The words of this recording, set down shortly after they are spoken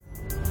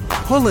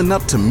Pulling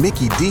up to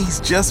Mickey D's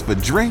just for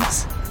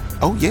drinks?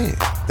 Oh yeah,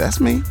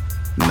 that's me.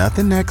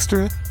 Nothing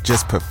extra,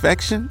 just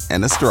perfection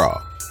and a straw.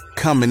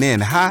 Coming in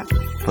hot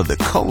for the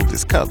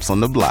coldest cups on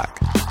the block.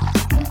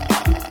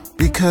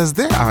 Because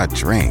there are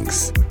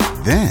drinks.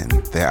 Then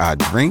there are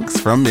drinks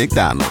from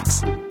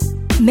McDonald's.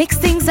 Mix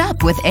things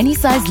up with any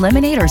size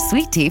lemonade or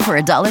sweet tea for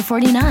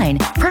 $1.49.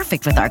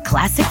 Perfect with our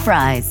classic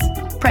fries.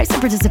 Price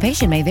and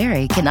participation may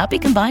vary. Cannot be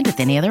combined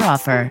with any other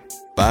offer.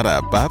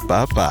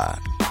 Ba-da-ba-ba-ba.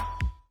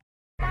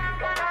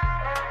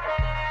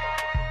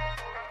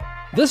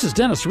 This is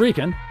Dennis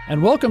Reekin,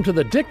 and welcome to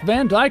the Dick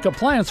Van Dyke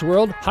Appliance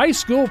World High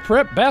School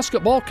Prep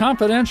Basketball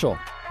Confidential.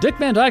 Dick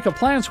Van Dyke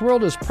Appliance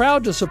World is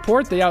proud to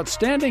support the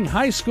outstanding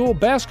high school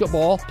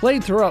basketball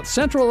played throughout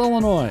Central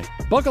Illinois.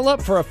 Buckle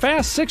up for a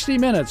fast 60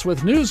 minutes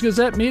with News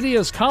Gazette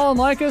Media's Colin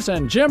Likas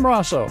and Jim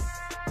Rosso.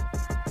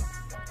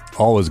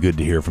 Always good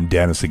to hear from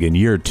Dennis again.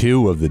 Year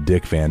 2 of the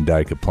Dick Van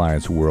Dyke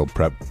Appliance World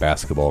Prep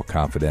Basketball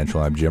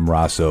Confidential. I'm Jim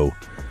Rosso.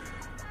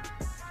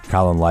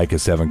 Colin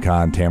Likas, Evan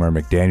Kahn, Tamara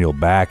McDaniel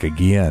back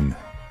again.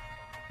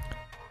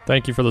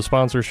 Thank you for the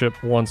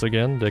sponsorship once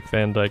again, Dick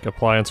Van Dyke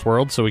Appliance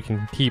World, so we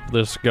can keep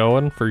this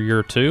going for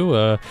year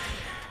 2.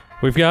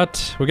 We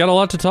got a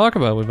lot to talk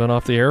about. We've been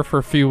off the air for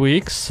a few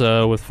weeks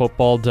with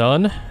football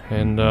done,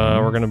 and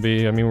we're going to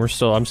be. I mean,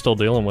 I'm still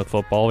dealing with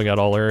football. We got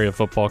all area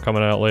football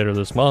coming out later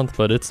this month,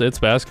 but it's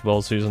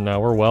basketball season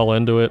now. We're well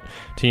into it.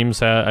 Teams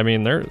have. I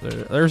mean,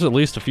 there's at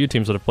least a few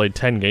teams that have played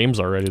 10 games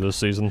already this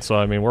season. So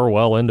I mean, we're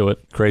well into it.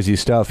 Crazy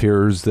stuff.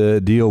 Here's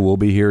the deal. We'll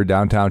be here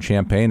downtown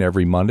Champaign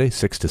every Monday,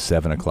 6 to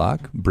 7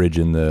 o'clock,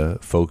 bridging the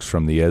folks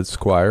from the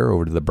Esquire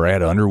over to the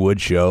Brad Underwood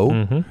show.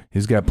 Mm-hmm.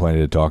 He's got plenty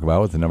to talk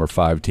about with the number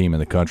 5 team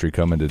in the country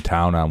coming to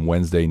town on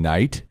Wednesday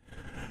night.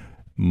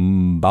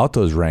 About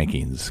those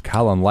rankings,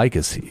 Colin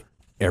Likas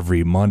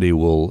every Monday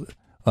will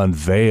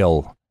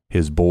unveil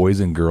his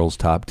boys and girls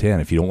top 10.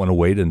 If you don't want to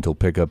wait until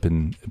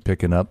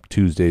picking up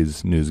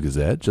Tuesday's News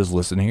Gazette, just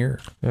listen here.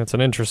 It's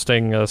an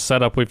interesting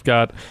setup we've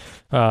got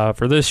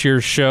for this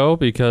year's show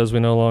because we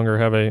no longer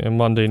have a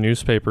Monday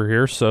newspaper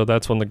here, so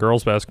that's when the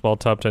girls' basketball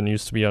top 10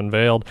 used to be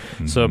unveiled.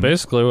 Mm-hmm. So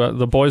basically,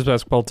 the boys'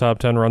 basketball top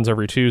 10 runs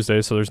every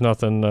Tuesday, so there's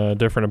nothing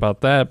different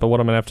about that. But what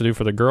I'm going to have to do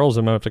for the girls,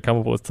 I'm going to have to come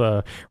up with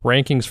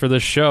rankings for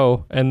this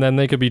show, and then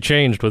they could be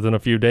changed within a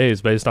few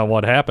days based on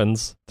what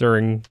happens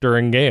during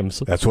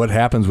games. That's what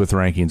happens with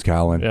rankings,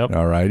 Colin. Yep.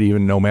 All right?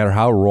 Even no matter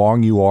how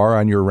wrong you are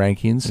on your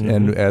rankings,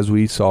 and as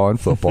we saw in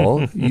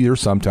football, you're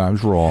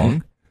sometimes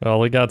wrong. Well,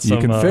 we got some.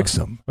 You can fix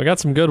them. We got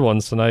some good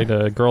ones tonight.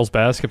 Girls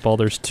basketball.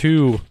 There's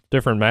 2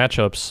 different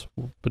matchups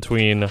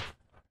between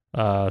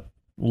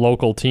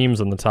local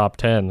teams in the top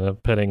 10,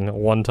 pitting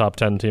one top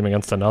 10 team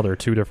against another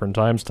 2 different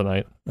times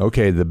tonight.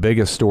 Okay, the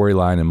biggest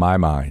storyline in my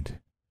mind,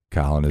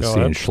 Colin, is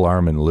seeing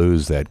Schlarman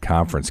lose that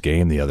conference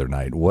game the other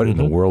night. What in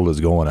the world is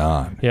going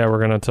on? Yeah, we're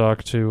going to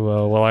talk to,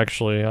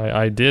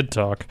 I did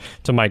talk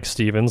to Mike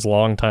Stevens,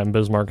 longtime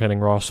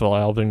Bismarck-Henning-Rossville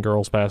Alvin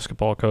girls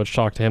basketball coach.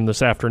 Talked to him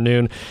this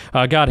afternoon.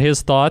 Got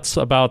his thoughts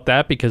about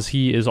that because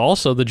he is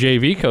also the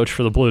JV coach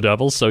for the Blue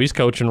Devils, so he's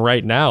coaching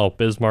right now.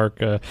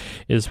 Bismarck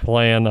is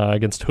playing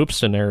against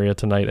Hoopston area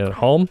tonight at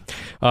home.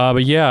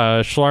 But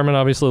yeah, Schlarman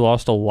obviously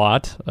lost a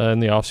lot in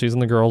the offseason.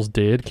 The girls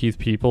did. Keith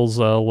Peoples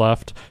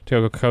left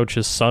to go coach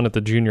his son at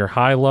the junior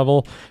high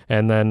level,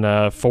 and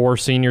then 4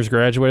 seniors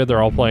graduated.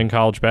 They're all playing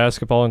college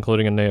basketball,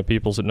 including Anea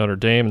Peoples at Notre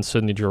Dame and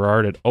Sydney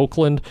Gerard at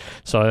Oakland.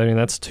 So, I mean,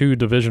 that's 2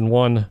 Division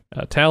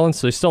I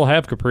talents. They still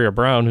have Capria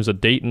Brown, who's a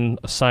Dayton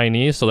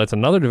assignee, so that's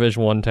another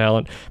Division I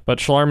talent. But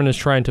Schlarman is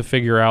trying to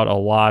figure out a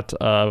lot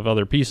of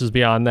other pieces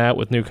beyond that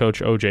with new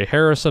coach O.J.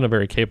 Harrison, a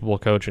very capable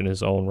coach in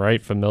his own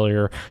right,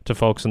 familiar to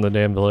folks in the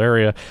Danville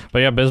area.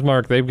 But yeah,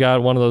 Bismarck, they've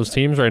got one of those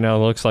teams right now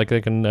that looks like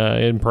they can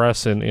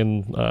impress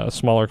in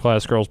smaller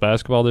class girls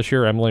basketball this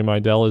year. Emily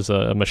Meidel is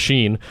a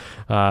machine.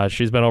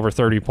 She's been over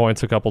 30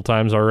 points a couple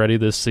times already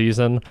this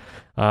season.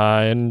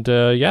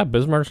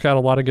 Bismarck's got a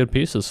lot of good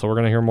pieces, so we're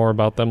going to hear more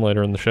about them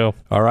later in the show.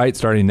 All right,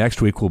 starting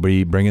next week, we'll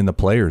be bringing the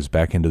players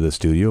back into the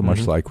studio,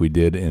 much like we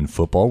did in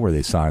football where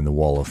they signed the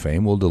Wall of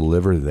Fame. We'll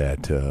deliver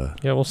that.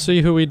 We'll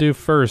see who we do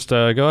first.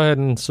 Go ahead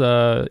and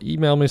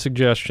email me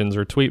suggestions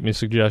or tweet me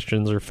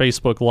suggestions or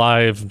Facebook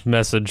Live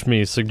message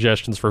me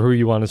suggestions for who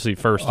you want to see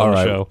first on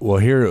the show. Well,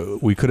 here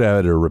we could have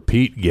had a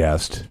repeat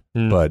guest,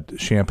 but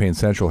Champaign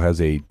Central has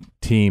a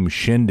team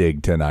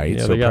shindig tonight.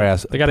 Yeah, so they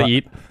got to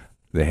eat.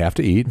 They have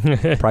to eat.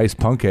 Price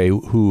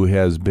Punke, who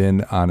has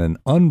been on an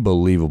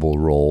unbelievable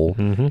roll,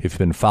 if you've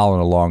been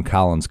following along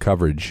Colin's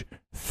coverage,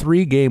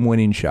 3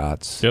 game-winning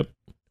shots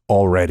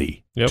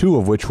already, 2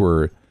 of which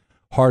were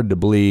hard to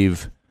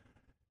believe,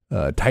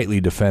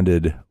 tightly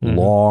defended,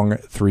 long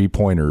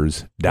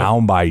 3-pointers,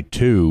 down by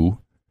 2,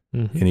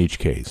 in each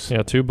case.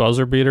 Yeah, 2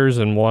 buzzer beaters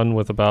and one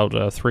with about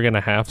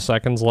 3.5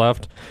 seconds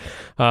left.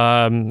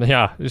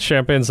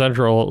 Champaign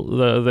Central,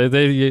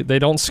 they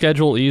don't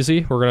schedule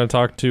easy. We're going to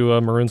talk to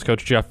Maroons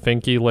coach Jeff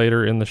Finke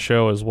later in the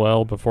show as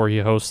well before he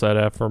hosts that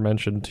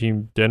aforementioned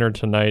team dinner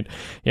tonight.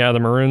 Yeah, the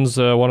Maroons,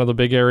 one of the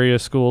big area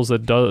schools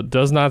that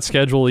does not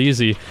schedule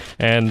easy,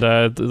 and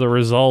the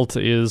result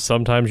is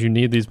sometimes you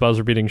need these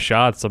buzzer-beating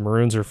shots. The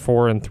Maroons are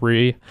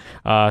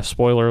 4-3.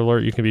 Spoiler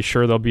alert, you can be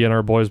sure they'll be in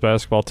our boys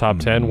basketball top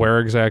 10. Where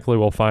exactly,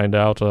 we'll find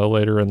out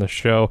later in the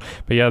show.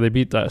 But yeah, they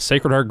beat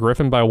Sacred Heart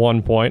Griffin by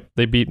 1 point.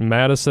 They beat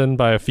Madison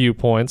by a few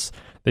points.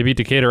 They beat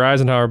Decatur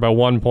Eisenhower by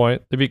 1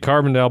 point. They beat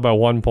Carbondale by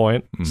 1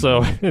 point.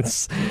 So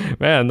it's,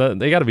 man,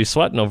 they got to be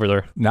sweating over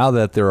there. Now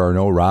that there are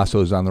no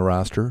Rossos on the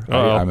roster,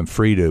 I'm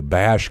free to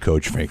bash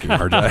Coach Finke,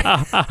 aren't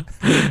I?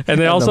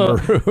 And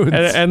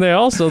they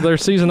also, their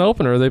season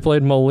opener, they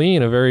played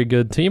Moline, a very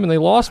good team, and they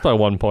lost by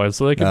 1 point.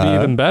 So they could be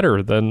even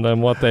better than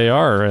what they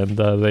are. And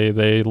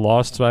they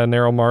lost by a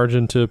narrow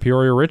margin to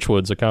Peoria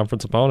Richwoods, a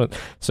conference opponent.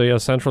 So yeah,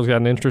 Central's got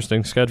an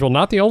interesting schedule.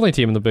 Not the only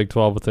team in the Big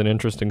 12 with an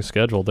interesting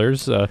schedule.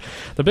 There's the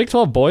Big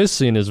 12 boys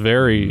scene is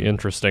very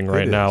interesting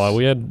right now.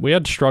 We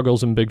had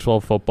struggles in Big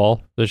 12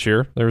 football this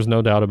year. There's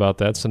no doubt about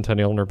that.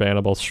 Centennial and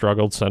Urbana both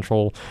struggled.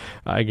 Central,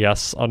 I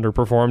guess,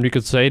 underperformed, you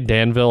could say.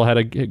 Danville had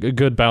a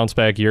good bounce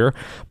back year.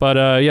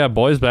 But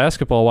boys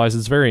basketball wise,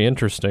 it's very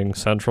interesting.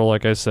 Central,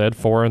 like I said,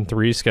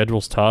 4-3,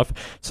 schedule's tough.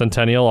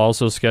 Centennial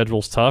also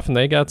schedule's tough, and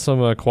they got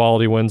some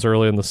quality wins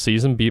early in the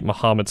season. Beat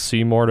Mahomet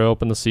Seymour to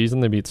open the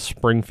season. They beat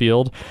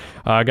Springfield.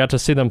 I got to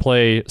see them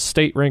play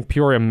state-ranked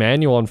Peoria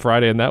Manual on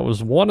Friday, and that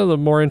was one of the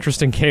more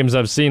interesting games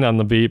I've seen on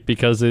the beat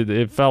because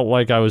it felt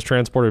like I was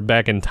transported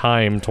back in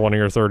time 20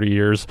 or 30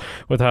 years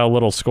with how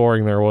little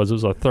scoring there was. It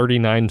was a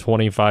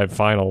 39-25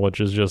 final, which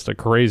is just a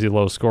crazy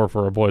low score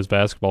for a boys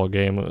basketball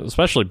game,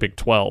 especially Big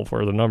 12,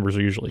 where the numbers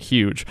are usually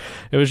huge.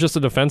 It was just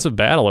a defensive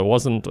battle. It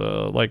wasn't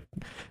like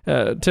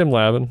Tim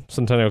Lavin,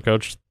 Centennial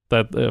coach,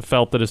 that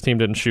felt that his team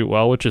didn't shoot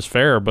well, which is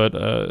fair, but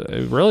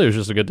it really was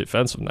just a good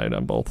defensive night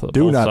on both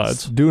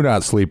sides. Do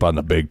not sleep on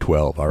the Big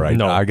 12, all right?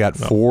 No, I got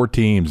 4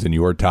 teams in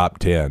your top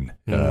 10,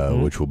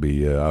 which will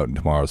be out in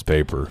tomorrow's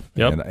paper.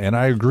 Yep. And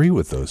I agree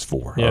with those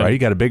 4, yeah. all right? You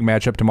got a big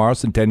matchup tomorrow,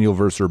 Centennial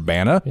versus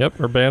Urbana.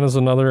 Yep, Urbana's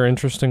another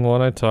interesting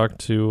one. I talked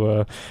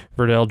to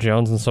Verdell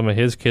Jones and some of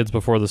his kids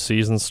before the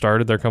season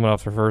started. They're coming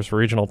off their first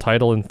regional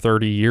title in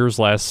 30 years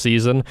last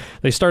season.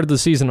 They started the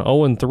season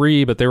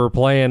 0-3, but they were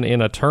playing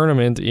in a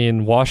tournament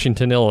in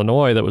Washington,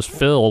 Illinois that was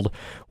filled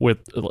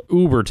with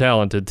uber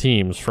talented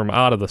teams from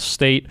out of the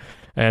state.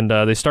 And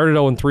they started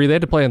 0-3. They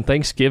had to play on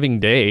Thanksgiving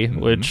Day,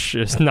 which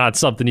is not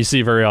something you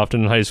see very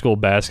often in high school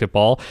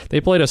basketball.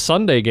 They played a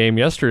Sunday game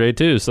yesterday,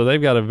 too, so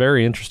they've got a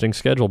very interesting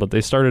schedule. But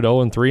they started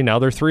 0-3. Now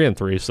they're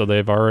 3-3, so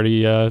they've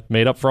already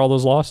made up for all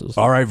those losses.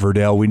 All right,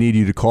 Verdell, we need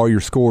you to call your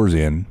scores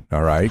in,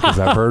 all right? Because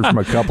I've heard from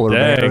a couple of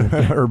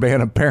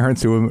Urbana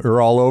parents who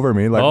are all over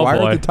me, like, why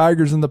are the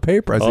Tigers in the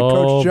paper? I said,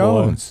 Coach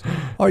Jones,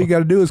 all you got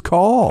to do is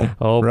call,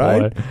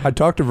 right? Boy. I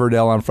talked to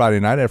Verdell on Friday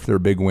night after their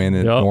big win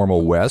at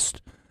Normal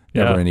West.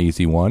 Never an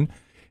easy one.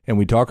 And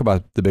we talk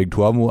about the Big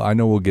 12. I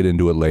know we'll get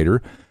into it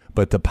later.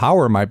 But the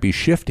power might be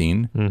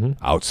shifting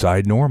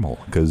outside Normal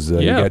because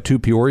you got 2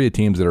 Peoria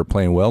teams that are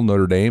playing well,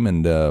 Notre Dame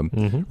and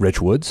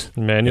Richwoods.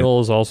 Manual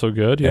is also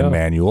good, And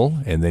Manual.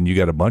 And then you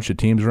got a bunch of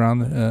teams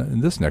around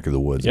in this neck of the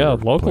woods. Yeah,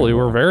 locally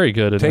we're very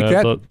good. Take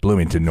that,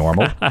 Bloomington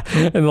Normal.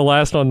 And the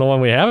last one, the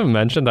one we haven't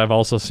mentioned, I've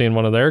also seen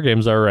one of their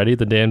games already.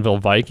 The Danville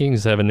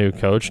Vikings have a new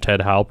coach.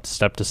 Ted Haupt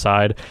stepped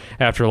aside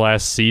after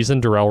last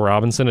season. Darrell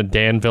Robinson, a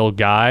Danville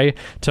guy,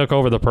 took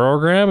over the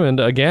program. And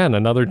again,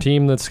 another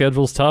team that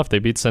schedule's tough. They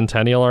beat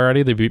Centennial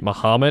already. They beat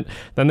Mahomet.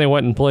 Then they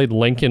went and played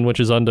Lincoln,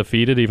 which is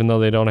undefeated, even though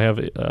they don't have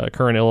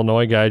current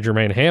Illinois guy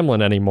Jermaine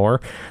Hamlin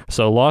anymore.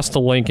 So lost to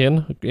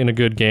Lincoln in a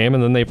good game,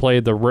 and then they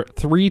played the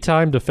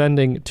 3-time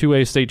defending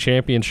 2A state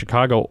champion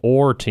Chicago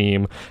Orr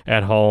team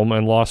at home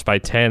and lost by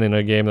 10 in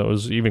a game that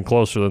was even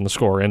closer than the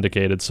score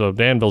indicated. So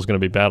Danville's going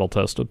to be battle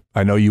tested.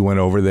 I know you went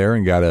over there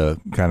and got a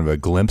kind of a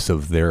glimpse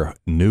of their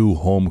new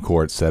home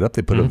court setup.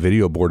 They put a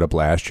video board up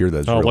last year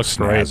that's real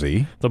snazzy.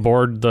 Great. The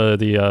board,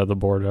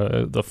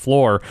 the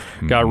floor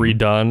got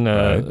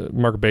redone.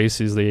 Mark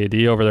Basie's the AD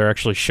over there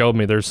actually showed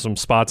me there's some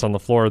spots on the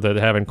floor that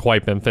haven't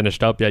quite been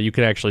finished up yet. You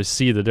can actually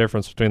see the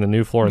difference between the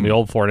new floor and the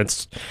old floor, and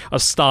it's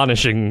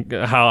astonishing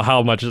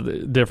how much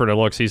different it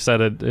looks. He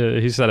said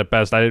it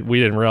best. We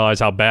didn't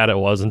realize how bad it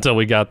was until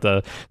we got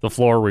the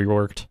floor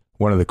reworked.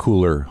 One of the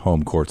cooler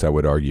home courts, I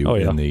would argue,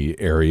 in the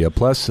area.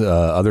 Plus,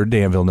 other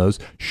Danville knows,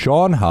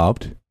 Sean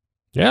Haupt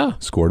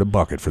scored a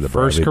bucket for the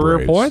first Bradley career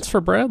Braves. Points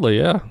for Bradley.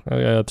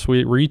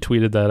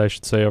 retweeted that, I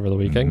should say, over the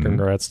weekend.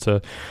 Congrats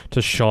to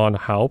Sean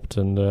Haupt,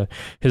 and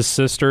his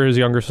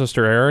younger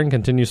sister Erin,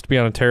 continues to be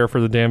on a tear for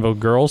the Danville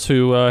girls,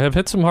 who have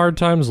hit some hard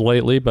times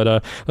lately.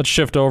 But let's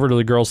shift over to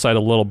the girls' side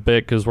a little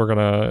bit because we're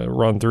gonna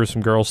run through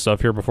some girls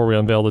stuff here before we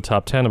unveil the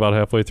top 10 about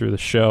halfway through the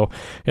show.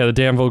 Yeah, the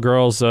Danville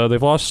girls,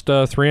 they've lost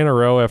 3 in a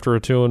row after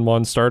a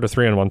 2-1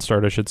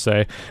 start, I should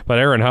say. But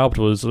Erin Haupt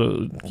was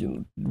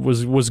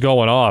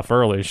going off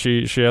early.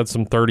 She had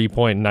some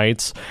 30-point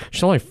nights.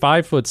 She's only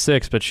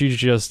 5'6", but she's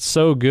just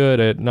so good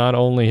at not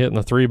only hitting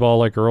the three ball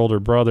like her older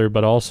brother,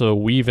 but also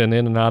weaving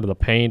in and out of the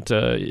paint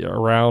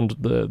around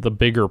the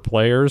bigger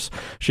players.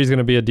 She's going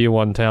to be a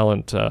D1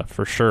 talent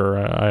for sure.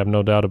 I have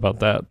no doubt about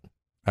that.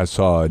 I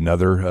saw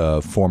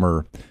another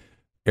former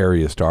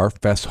area star,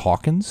 Fess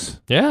Hawkins.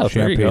 Yeah,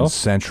 there you go. Champaign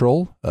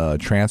Central,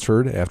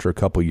 transferred after a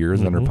couple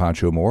years under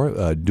Pancho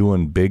Moore,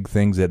 doing big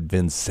things at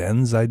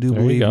Vincennes, I do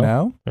believe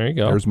now. There you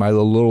go. There's my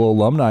little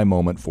alumni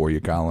moment for you,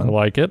 Colin. I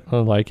like it.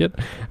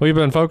 We've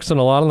been focusing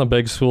a lot on the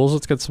big schools.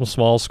 Let's get some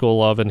small school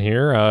love in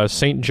here.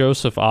 St.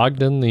 Joseph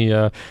Ogden,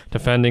 the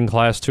defending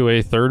Class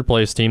 2A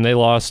third-place team, they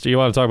lost. You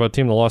want to talk about a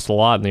team that lost a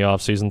lot in the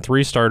offseason.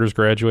 3 starters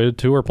graduated.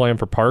 2 are playing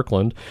for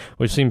Parkland.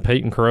 We've seen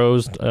Peyton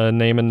Crow's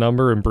name and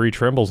number and Bree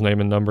Trimble's name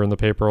and number in the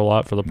paper a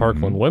lot for the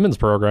Parkland women's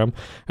program.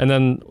 And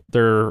then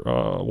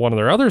one of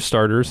their other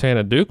starters,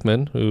 Hannah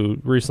Dukeman,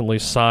 who recently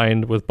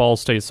signed with Ball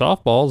State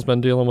softball, has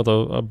been dealing with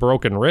a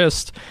broken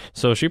wrist,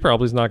 so she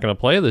probably is not going to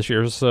play this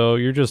year. So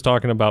you're just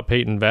talking about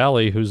Peyton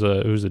Valley, who's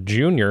a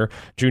junior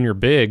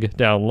big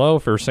down low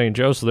for St.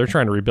 Joseph. They're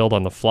trying to rebuild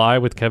on the fly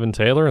with Kevin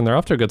Taylor, and they're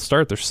off to a good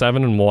start. They're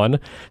 7-1.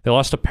 They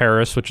lost to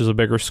Paris, which is a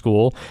bigger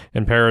school,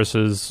 and Paris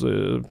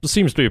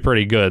seems to be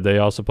pretty good. They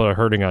also put a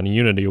hurting on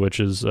Unity,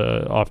 which is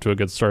off to a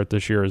good start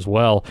this year as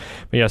well.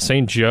 But yeah,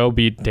 St. Joe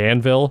beat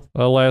Danville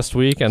last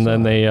week, and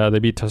then they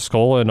beat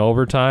Tuscola in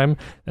overtime,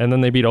 and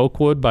then they beat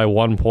Oakwood by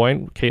 1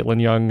 point.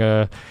 Caitlin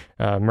Young,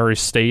 Murray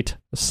State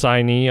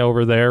signee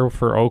over there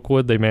for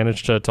Oakwood, they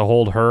managed to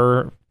hold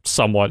her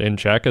somewhat in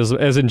check, as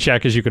in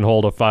check as you can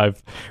hold a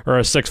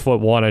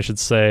 6'1", I should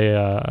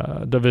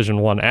say,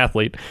 Division I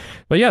athlete.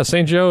 But yeah,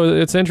 St. Joe,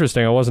 it's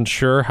interesting. I wasn't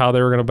sure how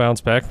they were going to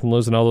bounce back from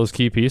losing all those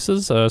key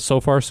pieces.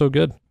 So far, so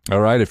good. All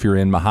right, if you're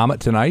in Mahomet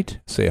tonight,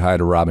 say hi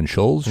to Robin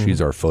Scholes.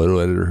 She's our photo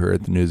editor here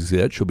at the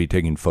News-Gazette. She'll be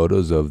taking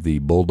photos of the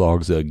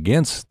Bulldogs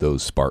against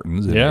those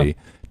Spartans in a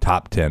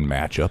top 10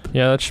 matchup.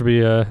 Yeah, that should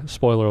be a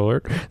spoiler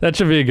alert. That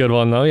should be a good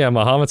one, though. Yeah,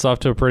 Mahomet's off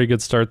to a pretty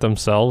good start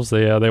themselves.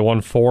 They won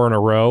 4 in a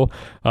row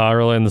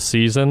early in the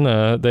season.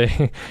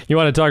 You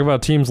want to talk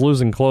about teams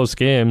losing close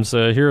games?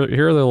 Here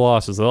are the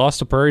losses. They lost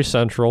to Prairie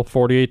Central,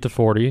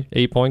 48-40,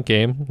 8-point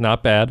game,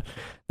 not bad.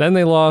 Then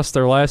they lost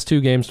their last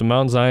 2 games to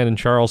Mount Zion and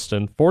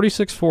Charleston,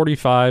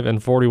 46-45 and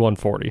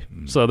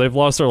 41-40. So they've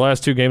lost their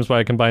last 2 games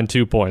by a combined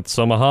 2 points.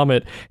 So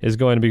Mahomet is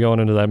going to be going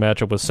into that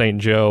matchup with St.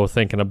 Joe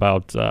thinking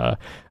about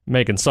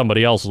making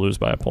somebody else lose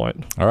by a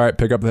point. All right,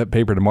 pick up that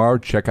paper tomorrow.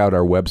 Check out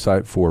our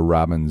website for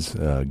Robin's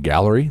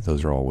gallery.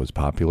 Those are always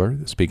popular.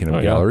 Speaking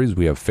of galleries,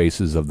 we have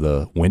Faces of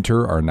the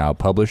Winter are now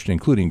published,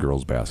 including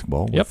girls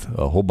basketball, with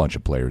a whole bunch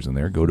of players in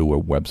there. Go to our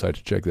website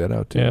to check that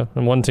out, too. Yeah,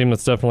 and one team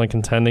that's definitely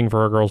contending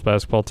for our girls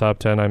basketball top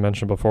 10, I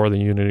mentioned before, the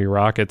Unity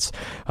Rockets.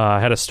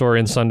 Had a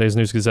story in Sunday's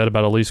News-Gazette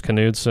about Elise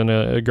Knudsen,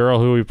 a girl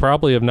who we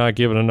probably have not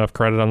given enough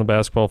credit on the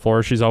basketball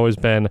floor. She's always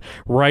been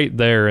right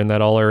there in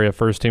that all-area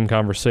first-team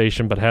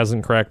conversation, but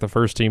hasn't cracked the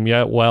first team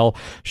yet. Well,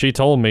 she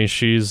told me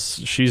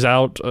she's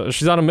out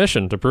on a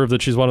mission to prove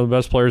that she's one of the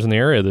best players in the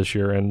area this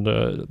year, and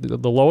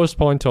the lowest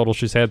point total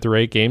she's had through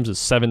 8 games is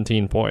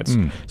 17 points.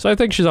 So I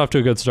think she's off to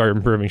a good start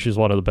in proving she's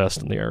one of the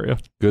best in the area.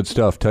 Good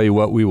stuff. Tell you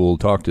what, we will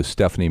talk to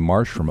Stephanie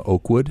Marsh from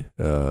Oakwood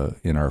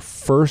in our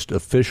first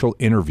official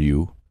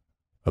interview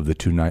of the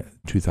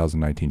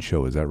 2019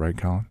 show. Is that right,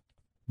 Colin?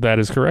 That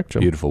is correct,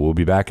 Jim. Beautiful. We'll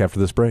be back after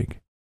this break.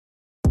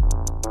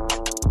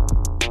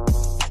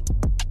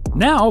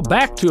 Now,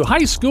 back to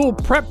High School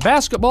Prep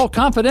Basketball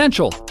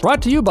Confidential,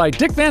 brought to you by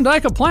Dick Van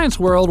Dyke Appliance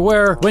World,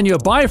 where when you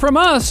buy from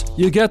us,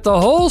 you get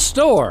the whole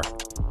store.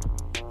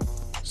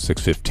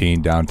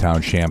 6:15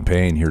 downtown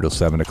Champaign, here till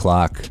 7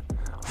 o'clock.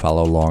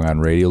 Follow along on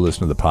radio,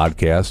 listen to the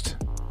podcast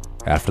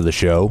after the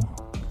show.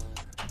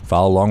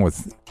 Follow along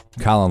with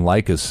Colin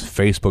Likas,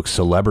 Facebook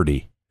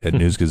celebrity at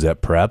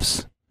News-Gazette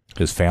Preps.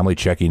 His family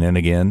checking in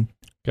again.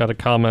 Got a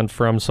comment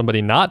from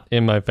somebody not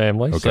in my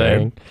family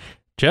saying,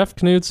 Jeff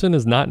Knudsen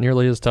is not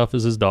nearly as tough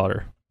as his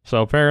daughter.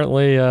 So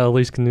apparently,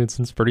 Elise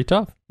Knudsen's pretty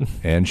tough.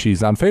 And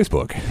she's on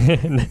Facebook.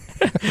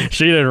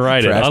 She didn't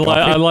write it,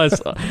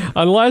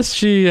 unless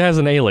she has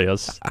an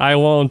alias. I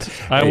won't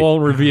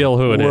reveal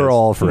who it is. We're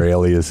all for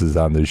aliases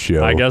on this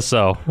show. I guess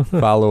so.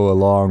 Follow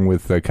along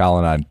with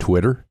Colin on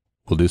Twitter.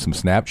 We'll do some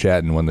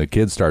Snapchatting when the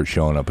kids start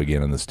showing up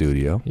again in the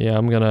studio. Yeah,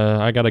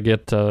 I got to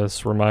get,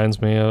 this reminds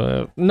me of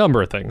a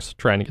number of things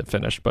trying to get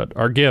finished, but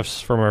our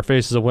gifts from our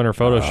Faces of Winter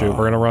photo shoot. We're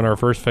going to run our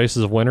first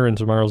Faces of Winter in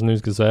tomorrow's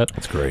News-Gazette.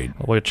 That's great.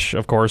 Which,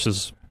 of course,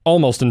 is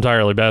almost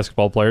entirely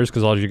basketball players,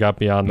 because all you got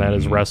beyond that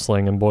is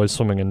wrestling and boys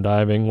swimming and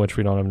diving, which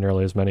we don't have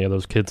nearly as many of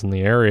those kids in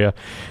the area.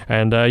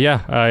 And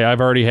I've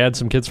already had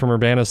some kids from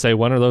Urbana say,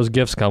 when are those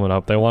gifts coming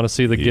up? They want to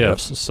see the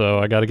gifts, so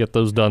I got to get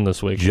those done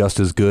this week. Just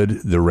as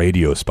good, the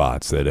radio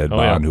spots that Ed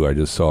Bond, who I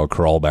just saw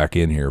crawl back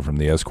in here from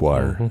the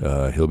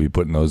Esquire, he'll be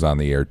putting those on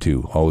the air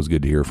too. Always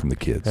good to hear from the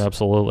kids.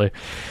 Absolutely.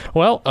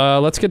 Well,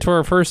 let's get to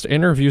our first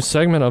interview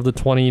segment of the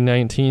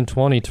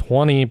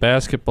 2019-2020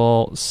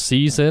 basketball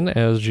season,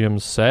 as Jim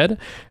said.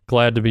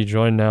 glad to be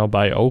joined now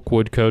by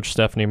Oakwood coach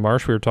Stephanie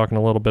Marsh. We were talking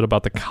a little bit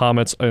about the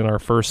Comets in our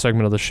first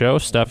segment of the show.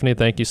 Stephanie,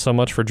 thank you so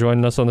much for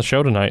joining us on the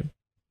show tonight.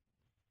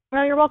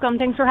 Well, you're welcome.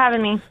 Thanks for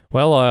having me.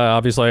 Well,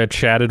 obviously I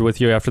chatted with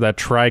you after that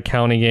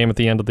Tri-County game at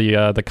the end of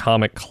the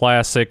Comet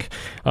Classic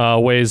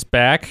ways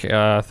back.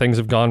 Things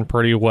have gone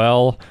pretty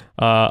well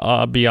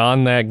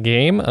beyond that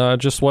game.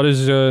 Just what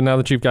is, now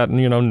that you've gotten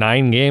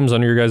 9 games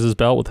under your guys'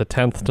 belt with a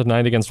 10th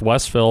tonight against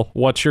Westville,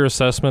 what's your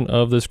assessment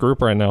of this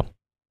group right now?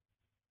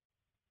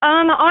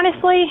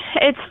 Honestly,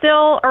 it's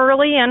still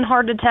early and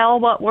hard to tell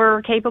what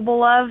we're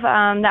capable of.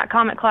 That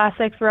Comet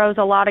Classic throws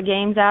a lot of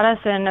games at us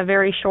in a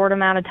very short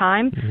amount of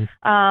time.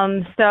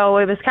 So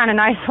it was kind of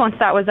nice once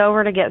that was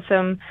over to get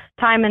some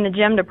time in the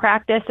gym to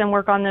practice and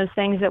work on those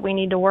things that we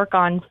need to work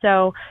on.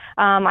 So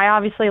I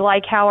obviously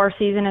like how our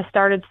season has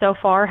started so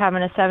far.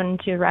 Having a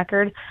 7-2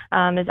 record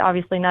is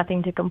obviously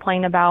nothing to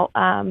complain about,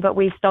 but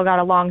we've still got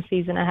a long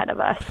season ahead of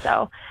us.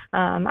 So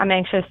I'm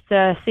anxious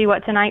to see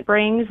what tonight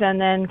brings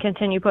and then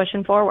continue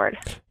pushing forward.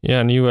 Yeah,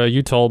 and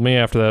you told me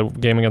after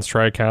that game against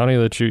Tri-County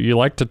that you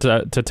like to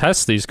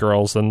test these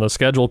girls, and the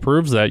schedule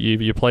proves that.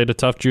 You played a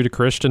tough Judah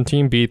Christian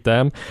team, beat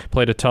them.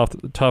 Played a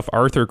tough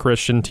Arthur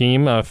Christian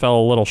team, fell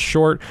a little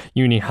short.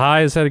 Uni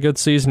High has had a good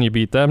season. You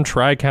beat them.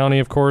 Tri-County,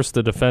 of course,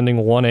 the defending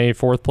 1A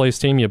fourth place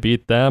team. You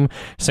beat them.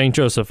 St.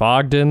 Joseph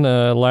Ogden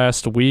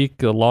last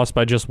week lost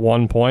by just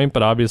 1 point,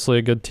 but obviously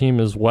a good team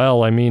as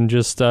well. I mean,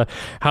 just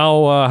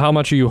how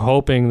much are you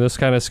hoping this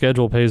kind of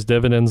schedule pays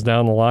dividends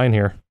down the line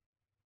here?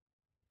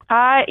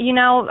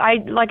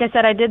 Like I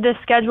said, I did this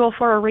schedule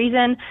for a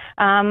reason.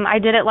 I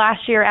did it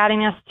last year,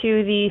 adding us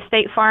to the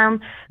State Farm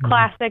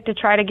Classic to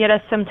try to get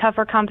us some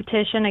tougher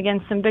competition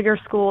against some bigger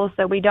schools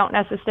that we don't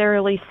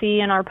necessarily see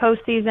in our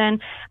postseason.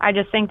 I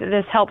just think that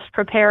this helps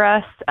prepare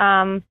us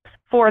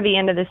for the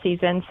end of the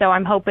season. So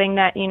I'm hoping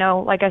that,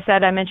 like I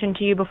said, I mentioned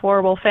to you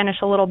before, we'll finish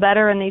a little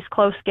better in these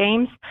close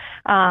games.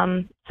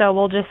 So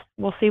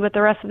we'll see what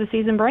the rest of the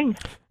season brings.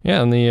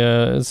 Yeah, and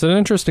it's an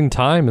interesting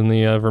time in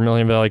the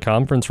Vermilion Valley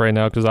Conference right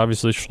now because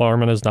obviously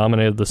Schlarman has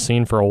dominated the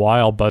scene for a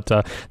while, but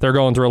they're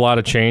going through a lot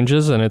of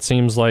changes, and it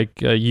seems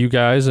like you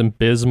guys and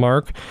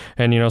Bismarck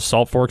and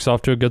Salt Fork's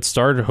off to a good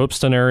start.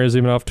 Hoopeston area is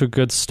even off to a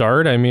good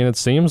start. I mean, it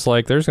seems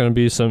like there's going to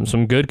be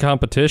some good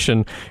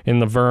competition in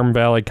the Verm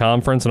Valley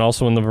Conference and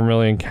also in the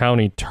Vermilion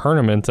County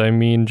Tournament. I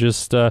mean,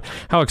 just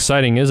how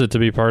exciting is it to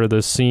be part of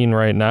this scene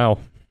right now?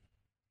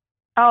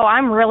 Oh,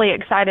 I'm really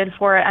excited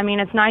for it. I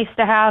mean, it's nice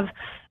to have,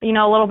 a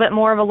little bit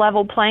more of a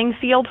level playing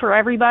field for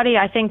everybody.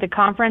 I think the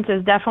conference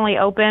is definitely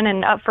open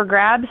and up for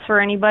grabs for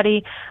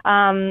anybody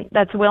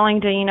that's willing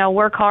to,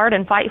 work hard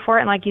and fight for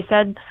it. And like you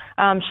said,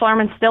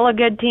 Schlarman's still a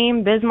good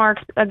team.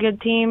 Bismarck's a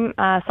good team.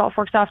 Salt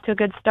Fork's off to a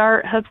good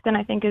start. Hoopeston,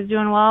 I think, is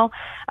doing well.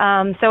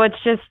 So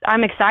it's just,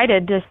 I'm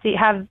excited to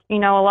have, a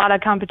lot of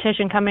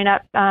competition coming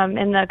up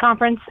in the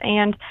conference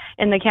and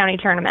in the county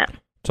tournament.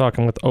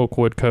 Talking with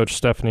Oakwood coach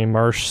Stephanie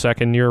Marsh,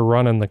 second year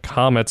running the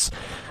Comets.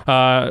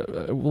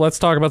 Let's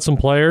talk about some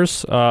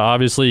players.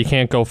 Obviously, you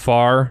can't go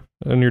far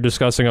when you're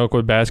discussing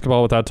Oakwood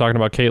basketball without talking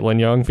about Caitlin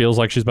Young. Feels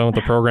like she's been with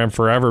the program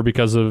forever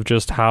because of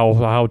just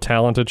how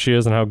talented she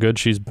is and how good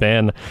she's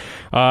been.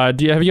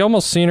 Have you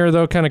almost seen her,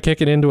 though, kind of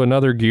kick it into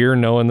another gear,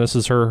 knowing this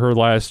is her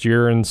last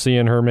year and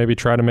seeing her maybe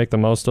try to make the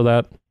most of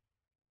that?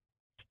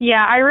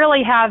 Yeah, I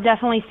really have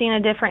definitely seen a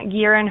different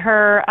gear in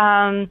her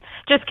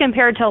just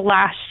compared to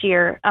last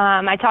year.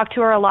 I talked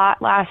to her a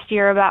lot last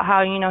year about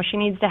how, she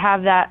needs to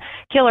have that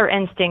killer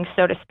instinct,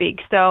 so to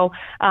speak. So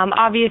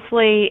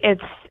obviously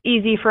it's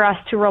easy for us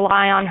to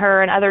rely on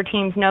her, and other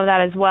teams know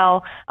that as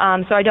well.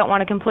 So I don't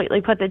want to completely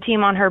put the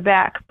team on her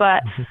back,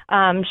 but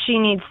she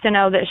needs to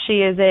know that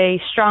she is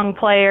a strong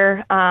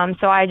player.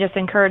 So I just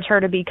encourage her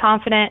to be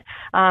confident.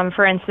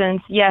 For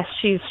instance, yes,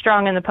 she's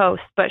strong in the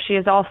post, but she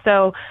is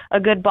also a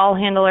good ball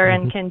handler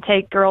and can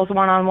take girls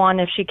one-on-one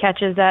if she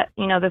catches at,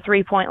 the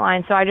 3-point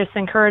line. So I just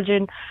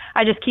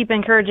keep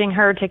encouraging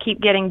her to keep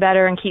getting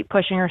better and keep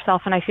pushing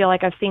herself. And I feel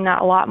like I've seen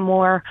that a lot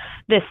more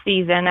this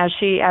season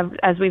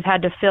as we've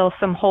had to fill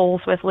some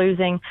holes with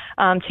losing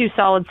 2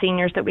 solid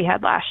seniors that we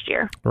had last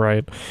year.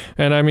 Right.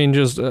 And I mean,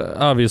 just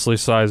obviously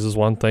size is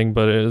one thing,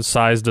 but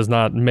size does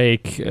not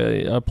make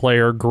a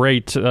player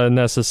great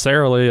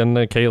necessarily. And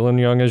Caitlin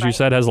Young, as you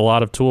said, has a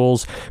lot of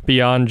tools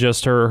beyond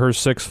just her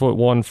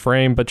 6'1"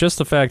 frame, but just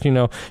the fact,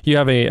 you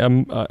have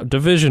a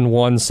Division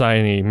I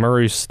signee,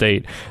 Murray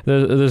State.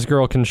 This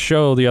girl can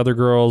show the other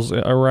girls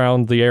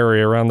around the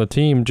area, around the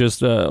team,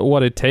 just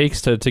what it takes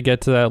to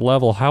get to that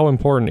level. How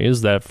important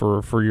is that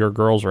for your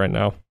girls right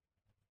now?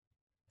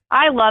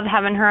 I love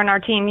having her on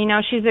our team.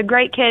 She's a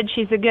great kid.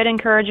 She's a good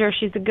encourager.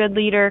 She's a good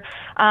leader.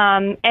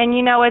 And,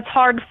 it's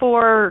hard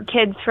for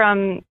kids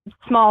from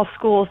small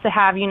schools to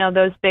have,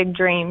 those big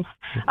dreams.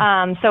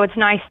 So it's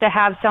nice to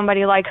have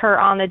somebody like her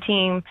on the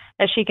team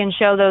that she can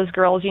show those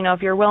girls,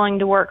 if you're willing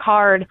to work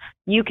hard,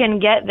 you can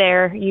get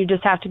there. You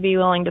just have to be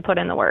willing to put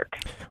in the work.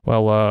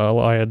 Well,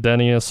 Aliyah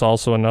Denius,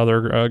 also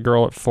another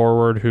girl at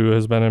forward who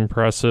has been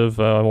impressive,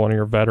 one of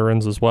your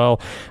veterans as well.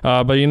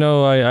 But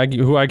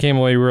who I came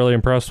away really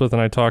impressed with,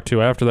 and I talked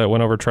to after that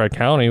went over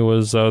Tri-County,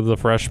 was the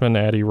freshman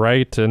Addie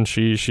Wright, and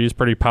she's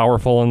pretty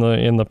powerful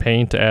in the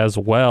paint as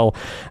well.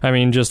 I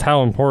mean, just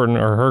how important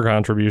are her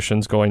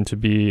contributions going to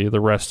be the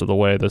rest of the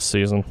way this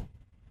season?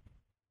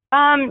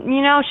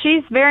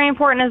 She's very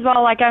important as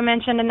well. Like I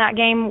mentioned in that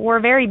game, we're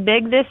very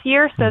big this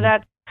year, so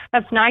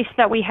that's nice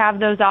that we have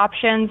those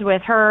options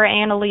with her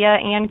and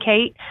Aliyah and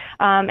Kate.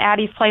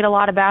 Addie's played a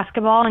lot of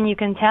basketball, and you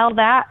can tell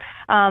that.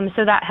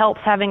 So that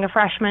helps having a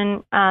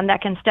freshman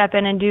that can step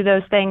in and do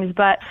those things.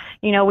 But,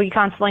 we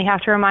constantly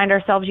have to remind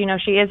ourselves,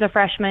 she is a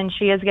freshman.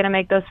 She is going to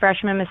make those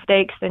freshman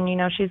mistakes, and,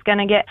 she's going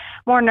to get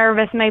more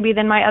nervous maybe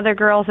than my other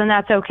girls, and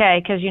that's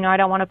okay because, I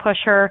don't want to push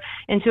her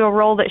into a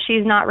role that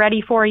she's not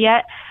ready for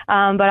yet.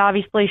 But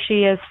obviously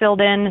she has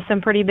filled in some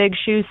pretty big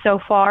shoes so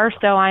far,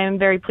 so I am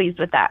very pleased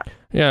with that.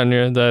 Yeah,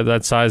 and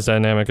that size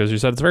dynamic, as you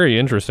said, it's very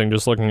interesting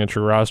just looking at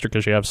your roster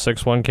because you have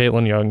 6'1"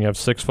 Caitlin Young, you have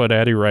 6'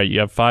 Addie Wright, you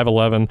have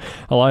 5'11"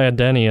 Aliyah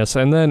Denius,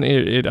 and then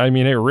it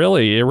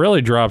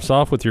really drops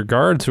off with your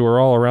guards who are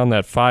all around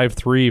that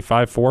 5'3",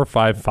 5'4",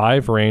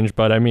 5'5" range.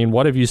 But I mean,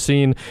 what have you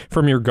seen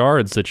from your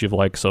guards that you've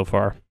liked so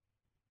far?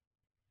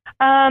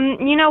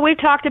 We've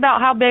talked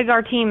about how big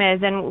our team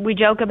is, and we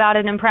joke about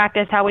it in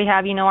practice, how we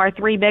have, our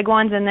 3 big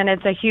ones, and then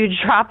it's a huge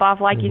drop-off,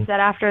 like you said,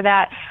 after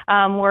that.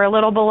 We're a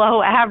little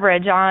below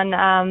average on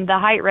the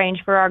height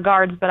range for our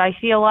guards, but I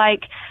feel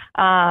like,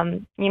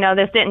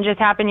 this didn't just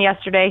happen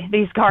yesterday.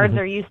 These guards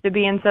are used to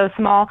being so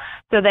small,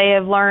 so they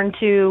have learned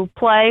to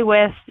play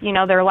with,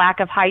 their lack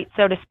of height,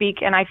 so to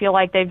speak, and I feel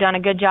like they've done a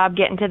good job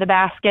getting to the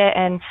basket,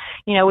 and,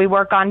 we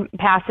work on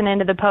passing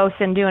into the post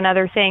and doing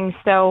other things,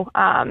 so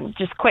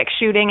just quick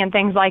shooting and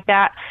things like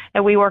that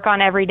we work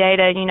on every day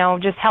to,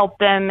 just help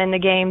them in the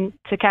game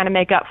to kind of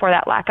make up for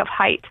that lack of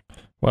height.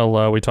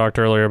 Well, we talked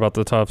earlier about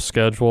the tough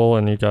schedule,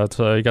 and you got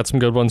some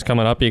good ones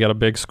coming up. You got a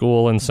big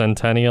school in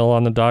Centennial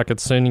on the docket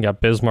soon. You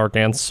got Bismarck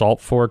and Salt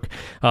Fork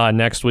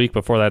next week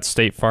before that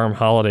State Farm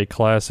Holiday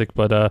Classic.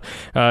 But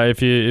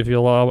if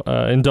you'll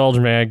indulge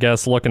me, I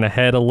guess, looking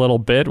ahead a little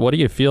bit, what do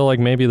you feel like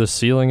maybe the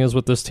ceiling is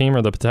with this team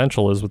or the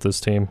potential is with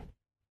this team?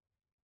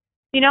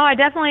 I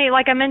definitely,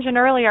 like I mentioned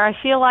earlier, I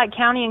feel like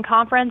county and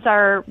conference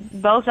are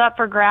both up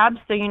for grabs.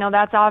 So,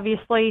 that's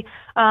obviously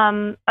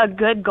a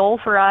good goal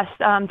for us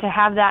to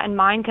have that in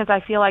mind because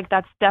I feel like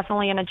that's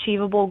definitely an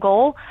achievable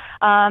goal.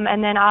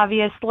 And then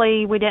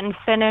obviously we didn't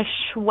finish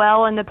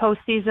well in the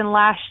postseason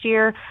last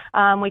year.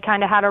 We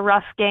kind of had a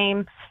rough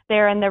game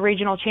there in the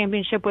regional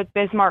championship with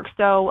Bismarck.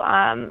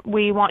 So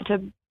we want to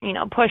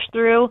push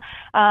through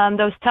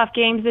those tough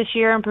games this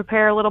year and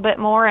prepare a little bit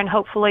more and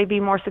hopefully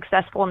be more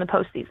successful in the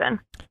postseason.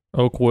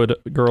 Oakwood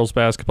girls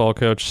basketball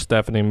coach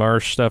Stephanie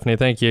Marsh. Stephanie,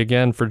 thank you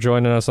again for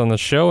joining us on the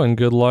show, and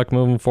good luck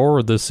moving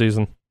forward this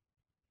season.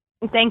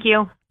 Thank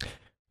you.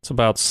 It's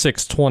about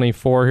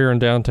 6:24 here in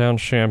downtown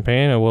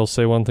Champaign. I will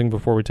say one thing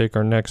before we take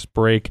our next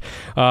break.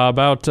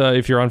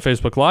 If you're on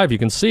Facebook Live, you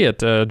can see it.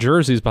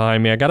 Jerseys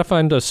behind me. I got to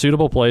find a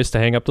suitable place to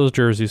hang up those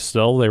jerseys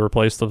still. They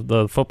replaced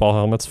the football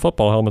helmets.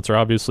 Football helmets are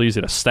obviously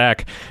easy to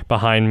stack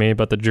behind me,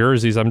 but the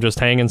jerseys, I'm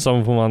just hanging some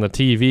of them on the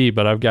TV,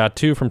 but I've got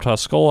 2 from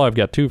Tuscola. I've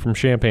got 2 from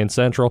Champaign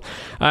Central.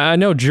 I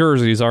know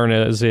jerseys aren't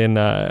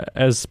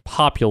as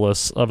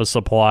populous of a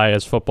supply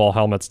as football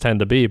helmets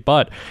tend to be,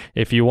 but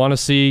if you want to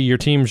see your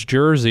team's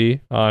jersey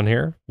on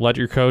here, let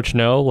your coach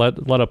know,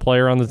 let a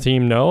player on the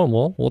team know, and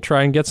we'll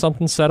try and get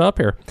something set up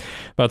here.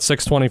 About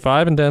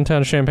 6:25 in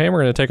downtown Champaign.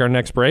 We're going to take our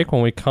next break.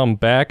 When we come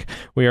back,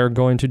 we are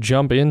going to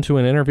jump into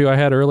an interview I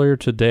had earlier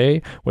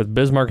today with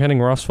Bismarck Henning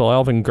Rossville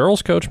Alvin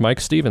girls coach Mike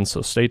Stevens,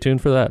 so stay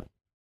tuned for that.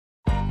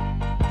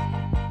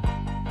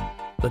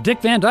 The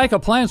Dick Van Dyke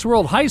Appliance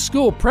World High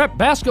School Prep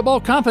Basketball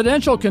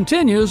Confidential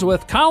continues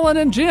with Colin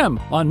and Jim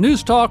on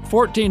News Talk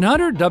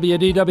 1400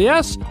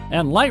 WDWS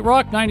and Light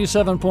Rock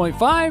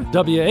 97.5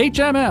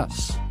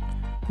 WHMS.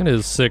 It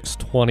is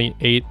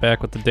 6:28,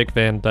 back with the Dick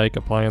Van Dyke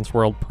Appliance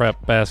World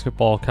Prep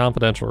Basketball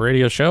Confidential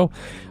Radio Show.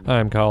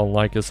 I'm Colin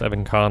Likas.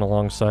 Evan Kahn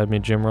alongside me.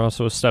 Jim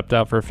Rosso has stepped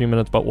out for a few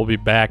minutes, but we'll be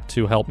back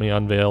to help me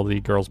unveil the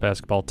girls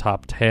basketball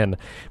top 10.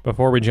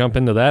 Before we jump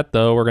into that,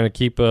 though, we're going to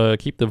keep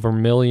the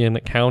Vermilion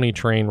County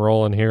train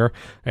rolling here.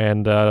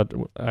 And I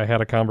had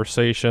a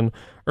conversation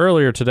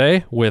earlier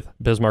today with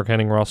Bismarck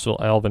Henning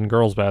Rossville Alvin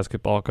girls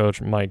basketball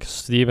coach Mike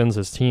Stevens.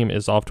 His team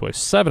is off to a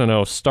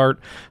 7-0 start,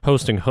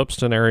 hosting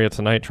Hoopeston area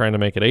tonight, trying to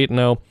make it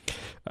 8-0.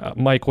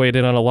 Mike weighed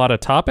in on a lot of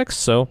topics,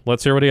 so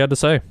let's hear what he had to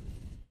say.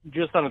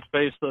 Just on its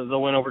face, the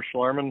win over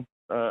Schlarman,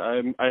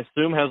 I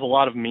assume has a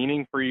lot of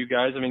meaning for you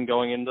guys. I mean,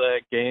 going into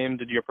that game,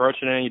 did you approach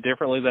it any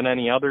differently than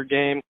any other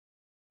game?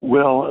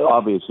 Well,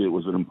 obviously it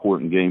was an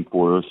important game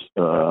for us,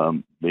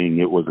 being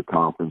it was a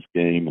conference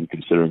game and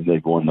considering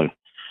they've won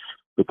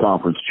the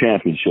conference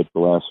championship the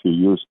last few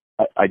years.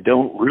 I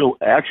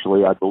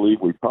believe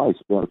we probably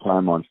spent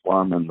time on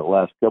Schlarman the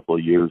last couple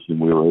of years than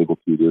we were able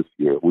to this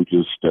year. We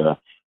just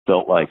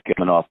felt like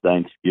coming off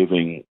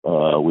Thanksgiving,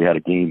 we had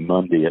a game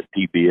Monday at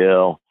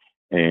PBL,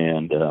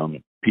 and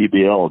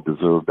PBL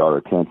deserved our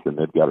attention.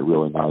 They've got a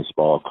really nice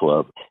ball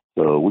club.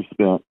 So we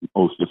spent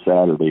most of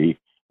Saturday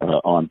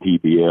on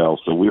PBL,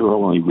 so we were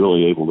only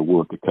really able to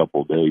work a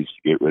couple of days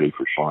to get ready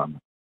for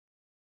Schlarman.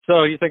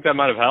 So you think that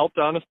might have helped,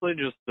 honestly,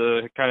 just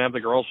to kind of have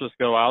the girls just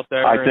go out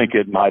there? I think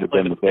it might have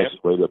been the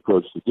best way to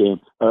approach the game.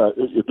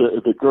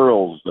 If the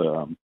girls,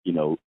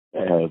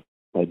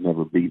 had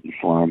never beaten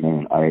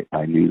Schlarman,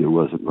 I knew there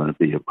wasn't going to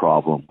be a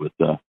problem with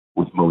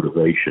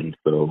motivation.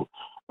 So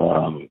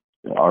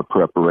our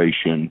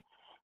preparation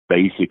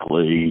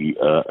basically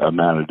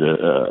amounted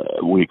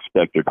to we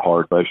expected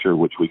hard pressure,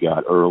 which we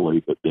got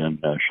early, but then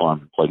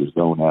Schlarman played his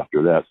own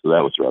after that, so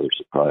that was rather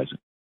surprising.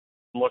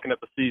 Looking at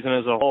the season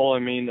as a whole, I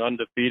mean,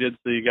 undefeated,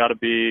 so you got to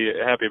be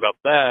happy about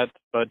that.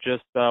 But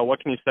just what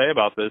can you say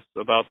about this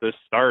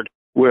start?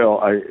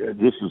 Well,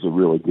 this is a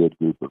really good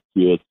group of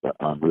kids.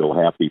 I'm real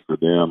happy for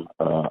them.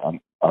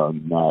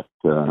 I'm not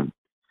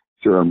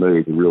sure I'm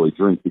ready to really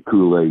drink the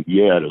Kool-Aid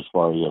yet as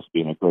far as us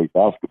being a great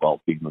basketball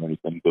team or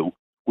anything, but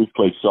we've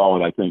played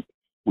solid. I think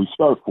we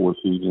start 4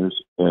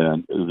 seniors,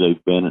 and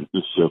they've been in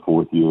this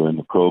 4th year in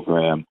the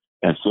program.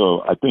 And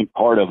so I think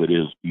part of it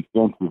is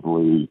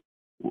defensively,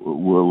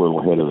 we're a little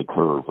ahead of the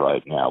curve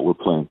right now. We're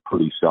playing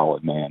pretty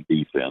solid man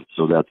defense,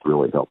 so that's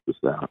really helped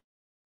us out.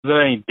 Is it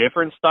any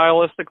different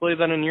stylistically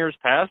than in years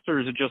past, or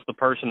is it just the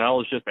personnel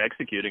is just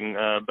executing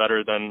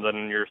better than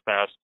in years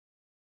past?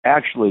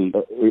 Actually,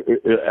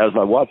 as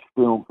I watched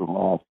film from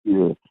last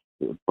year,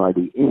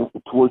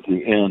 towards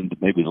the end,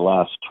 maybe the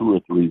last 2 or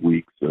 3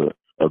 weeks of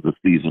the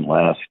season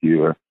last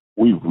year,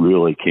 we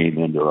really came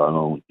into our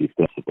own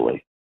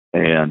defensively.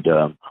 And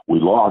we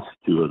lost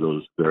 2 of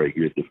those very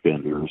good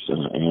defenders,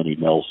 Annie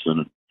Nelson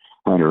and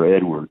Hunter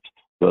Edwards.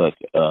 But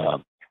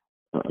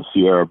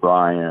Sierra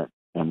Bryant,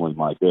 Emily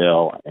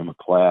Mydell, Emma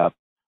Clapp,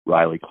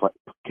 Riley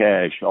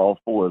Cash, all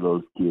 4 of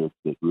those kids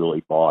that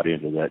really bought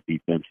into that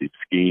defensive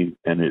scheme,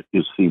 and it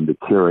just seemed to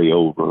carry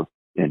over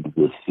into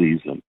this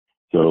season.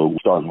 So we're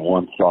starting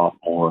 1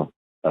 sophomore,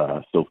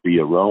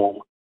 Sophia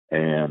Rome,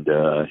 and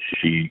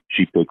she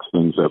picks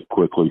things up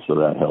quickly, so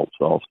that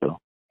helps also.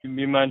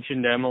 You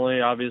mentioned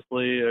Emily,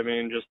 obviously. I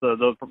mean, just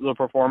the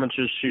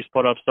performances she's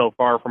put up so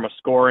far from a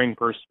scoring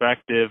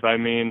perspective. I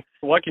mean,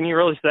 what can you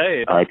really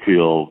say? I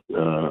feel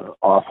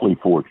awfully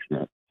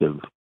fortunate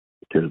to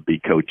be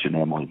coaching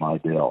Emily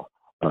Mydell,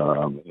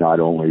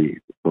 not only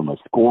from a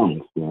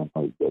scoring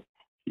standpoint, but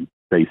she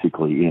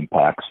basically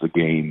impacts the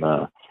game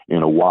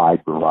in a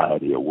wide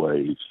variety of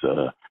ways.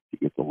 She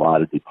gets a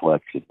lot of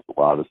deflections, a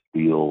lot of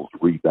steals,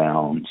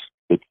 rebounds,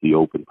 hits the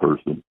open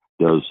person,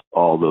 does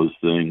all those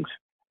things,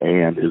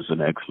 and is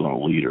an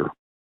excellent leader.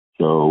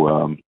 So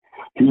I'm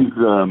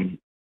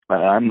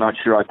not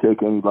sure I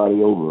take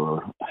anybody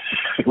over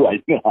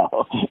right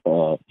now.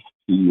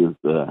 She is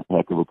a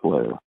heck of a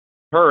player.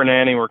 Her and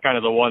Annie were kind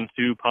of the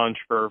 1-2 punch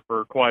for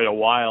quite a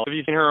while. Have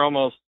you seen her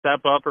almost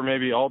step up or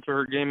maybe alter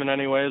her game in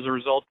any way as a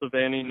result of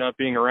Annie not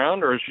being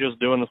around, or is she just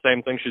doing the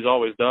same thing she's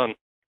always done?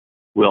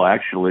 Well,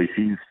 actually,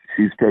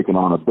 she's taken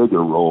on a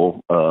bigger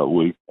role.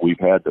 We've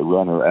had to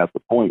run her at the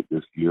point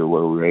this year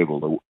where we were able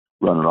to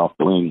run her off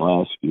the wing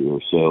last year.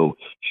 So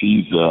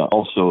she's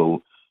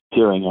also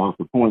carrying off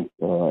the point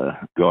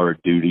guard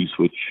duties,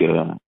 which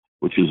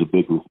is a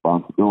big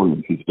responsibility,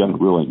 and she's done a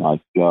really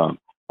nice job.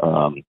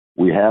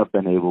 We have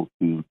been able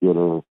to get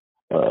her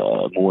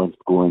more in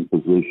scoring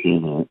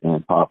position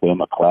and pop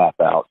Emma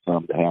Clapp out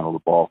some to handle the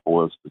ball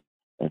for us,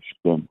 and she's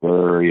been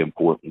very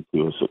important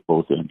to us at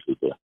both ends of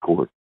the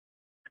court.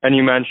 And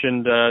you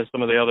mentioned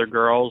some of the other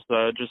girls.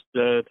 Just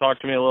talk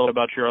to me a little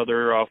about your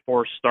other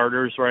 4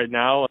 starters right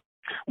now.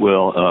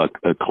 Well,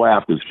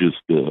 Clapp is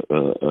just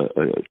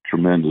a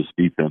tremendous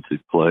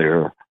defensive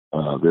player,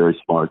 very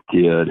smart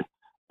kid,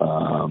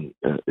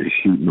 is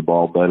shooting the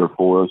ball better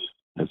for us,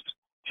 has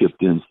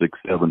chipped in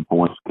 6-7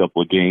 points a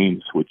couple of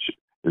games, which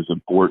is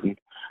important.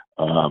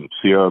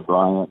 Sierra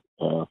Bryant,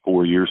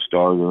 4-year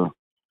starter,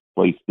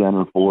 plays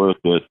center for us,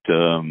 but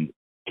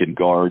can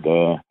guard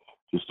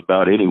just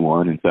about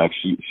anyone. In fact,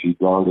 she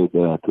guarded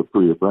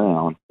Capria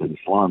Brown in the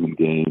Schlarman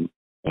game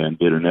and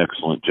did an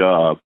excellent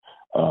job.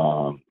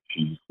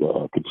 She's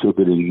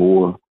contributing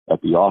more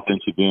at the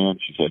offensive end.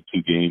 She's had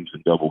 2 games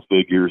in double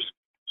figures.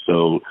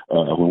 So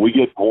when we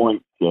get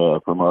points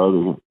from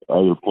our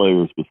other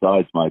players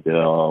besides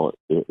Mydell,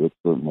 it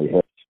certainly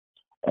helps.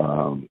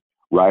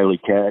 Riley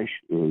Cash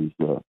is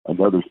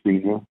another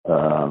senior.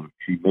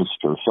 She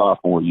missed her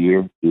sophomore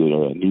year due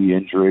to a knee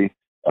injury,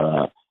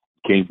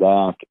 came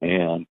back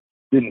and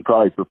didn't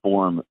probably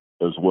perform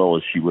as well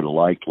as she would have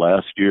liked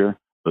last year,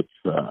 but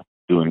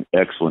doing an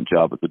excellent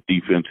job at the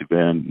defensive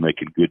end,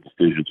 making good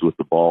decisions with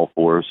the ball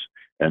for us.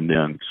 And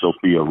then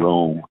Sophia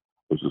Rome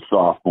was a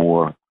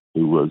sophomore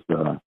who was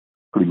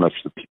pretty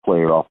much the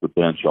player off the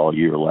bench all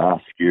year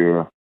last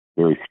year.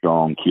 Very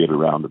strong kid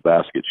around the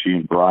basket. She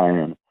and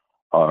Brian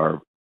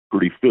are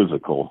pretty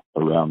physical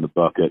around the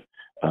bucket,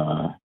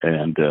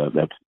 and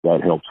that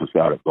helps us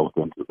out at both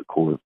ends of the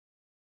court.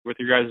 With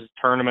your guys'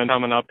 tournament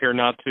coming up here,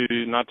 not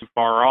too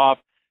far off,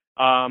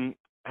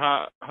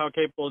 how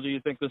capable do you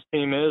think this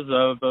team is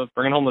of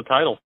bringing home the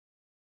title?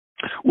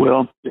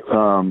 Well,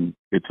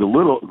 it's a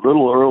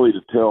little early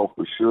to tell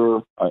for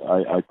sure.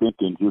 I think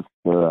in just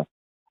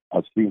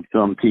I've seen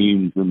some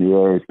teams in the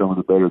area, some of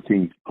the better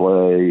teams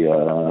play.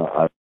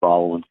 I'm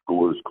following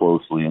scores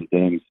closely and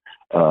things.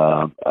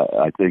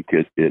 I think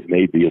it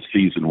may be a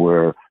season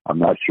where I'm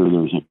not sure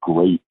there's a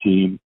great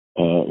team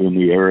in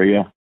the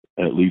area.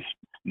 At least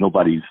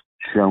nobody's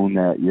shown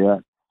that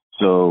yet.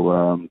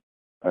 So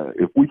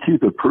if we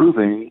keep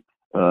improving,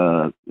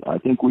 I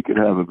think we could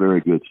have a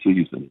very good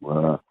season.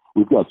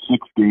 We've got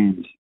 6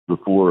 games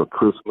before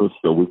Christmas,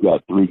 so we've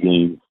got 3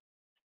 games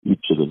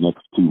each of the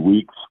next 2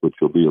 weeks, which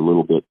will be a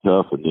little bit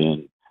tough. And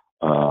then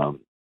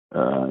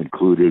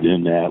included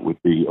in that would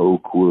be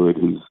Oakwood,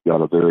 who's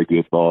got a very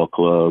good ball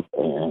club,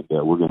 and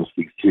we're going to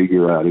see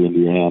Seeger out of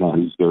Indiana,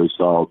 who's very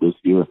solid this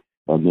year.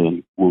 And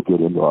then we'll get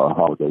into our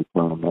holiday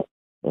tournament,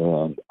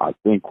 and I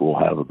think we'll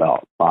have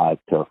about 5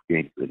 tough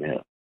games in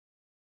it.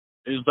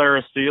 Is there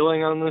a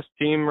ceiling on this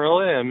team,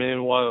 really? I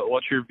mean,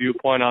 what's your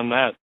viewpoint on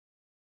that?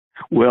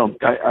 Well,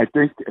 I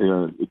think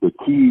the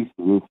key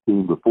to this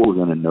team, before we're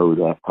going to know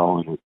that,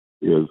 Colin,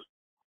 is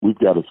we've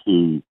got to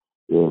see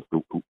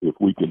if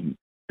we can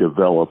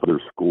develop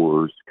their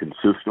scores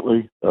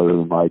consistently, other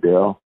than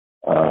Mydell.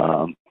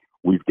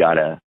 We've got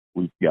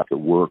to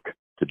work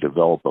to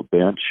develop a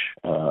bench.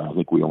 I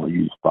think we only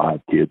used 5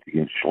 kids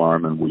against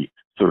Schlarman. We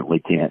certainly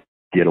can't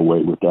get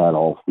away with that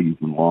all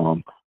season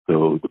long.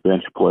 So the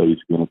bench play is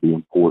going to be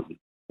important.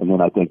 And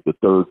then I think the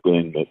third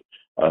thing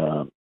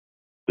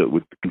that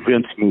would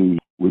convince me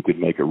we could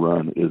make a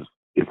run is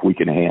if we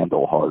can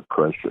handle hard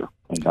pressure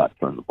and not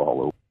turn the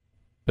ball over.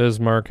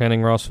 Bismarck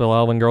Henning Rossville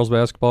Alvin girls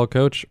basketball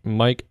coach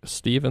Mike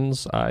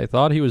Stevens. I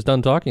thought he was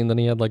done talking, then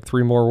he had like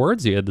 3 more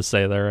words he had to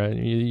say there.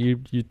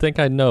 You'd think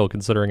I'd know,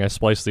 considering I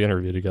spliced the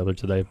interview together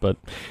today, but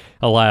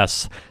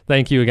alas.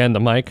 Thank you again to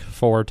Mike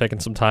for taking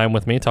some time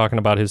with me, talking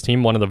about his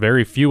team, one of the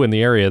very few in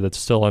the area that's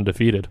still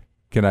undefeated.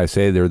 Can I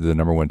say they're the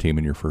number 1 team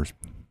in your first?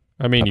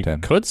 I mean, you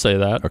could say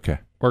that. Okay.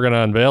 We're going to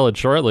unveil it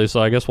shortly,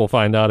 so I guess we'll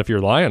find out if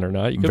you're lying or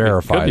not. You could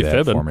verify be that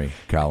fibbing. For me,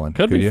 Colin.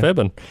 Could be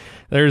fibbing.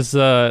 There's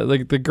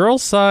the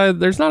girls'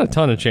 side. There's not a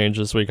ton of change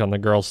this week on the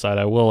girls' side.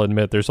 I will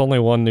admit there's only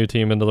 1 new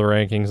team into the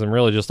rankings, and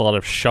really just a lot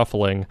of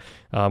shuffling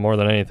more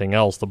than anything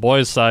else. The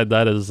boys' side,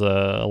 that is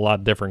a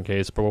lot different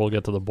case, but we'll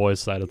get to the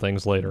boys' side of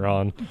things later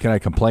on. Can I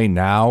complain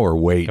now or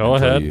wait? Go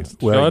ahead.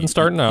 Go ahead and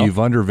start now. You've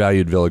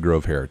undervalued Villa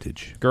Grove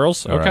Heritage.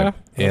 Girls, okay, right.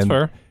 That's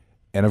fair.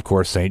 And of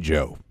course, St.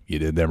 Joe. You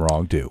did them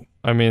wrong too.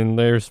 I mean,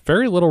 there's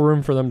very little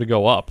room for them to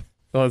go up.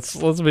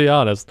 Let's be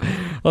honest.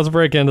 Let's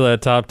break into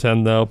that top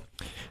 10, though.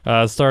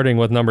 Starting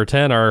with number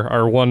 10,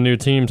 our 1 new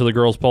team to the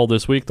girls' poll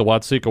this week, the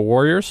Watseka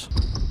Warriors.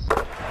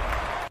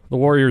 The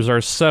Warriors are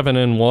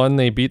 7-1.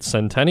 They beat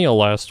Centennial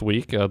last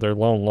week. Their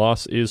lone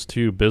loss is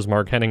to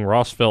Bismarck Henning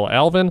Rossville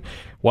Alvin.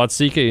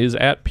 Watseka is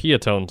at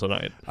Piatone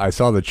tonight. I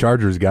saw the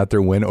Chargers got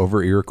their win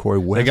over Iroquois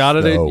West. They got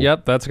it.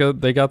 Yep, that's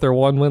good. They got their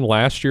 1 win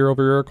last year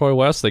over Iroquois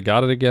West. They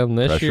got it again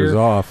this Pressure's year.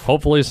 Off.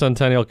 Hopefully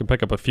Centennial can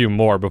pick up a few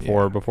more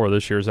before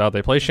this year's out.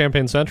 They play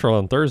Champaign Central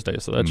on Thursday,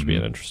 so that should be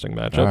an interesting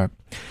matchup. All right.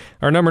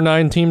 Our number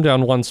 9 team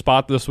down 1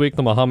 spot this week,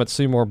 the Mahomet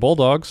Seymour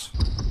Bulldogs.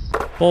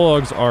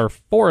 Bulldogs are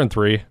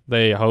 4-3.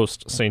 They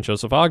host St.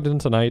 Joseph Ogden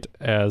tonight,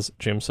 as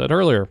Jim said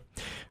earlier.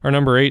 Our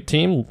number 8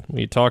 team,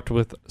 we talked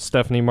with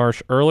Stephanie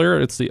Marsh earlier.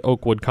 It's the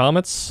Oakwood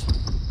Comets.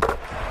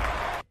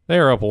 They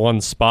are up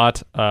 1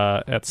 spot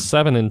at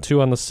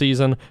 7-2 on the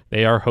season.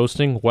 They are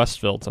hosting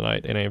Westville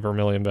tonight in a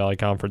Vermilion Valley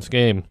Conference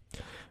game.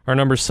 Our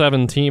number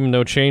 7 team,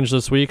 no change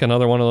this week.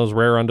 Another one of those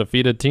rare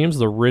undefeated teams,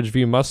 the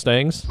Ridgeview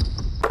Mustangs.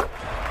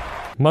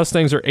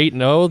 Mustangs are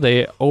 8-0.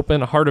 They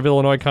open Heart of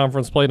Illinois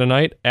Conference play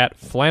tonight at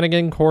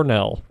Flanagan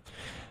Cornell.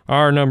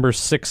 Our number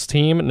 6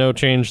 team, no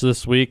change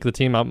this week. The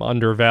team I'm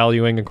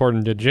undervaluing,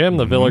 according to Jim,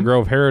 the Villa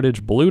Grove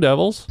Heritage Blue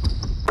Devils.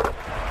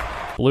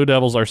 Blue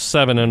Devils are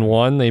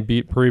 7-1. They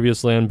beat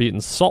previously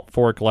unbeaten Salt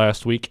Fork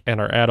last week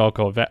and are at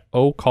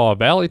Okaw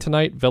Valley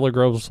tonight. Villa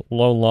Grove's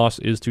lone loss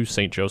is to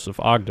St. Joseph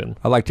Ogden.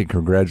 I'd like to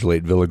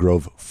congratulate Villa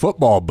Grove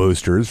football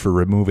boosters for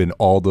removing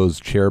all those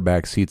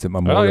chairback seats at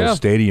Memorial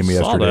Stadium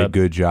yesterday.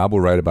 Good job.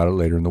 We'll write about it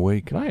later in the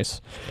week. Nice.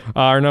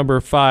 Our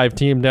number 5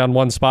 team down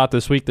 1 spot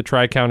this week, the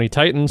Tri-County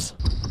Titans.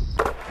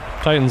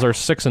 Titans are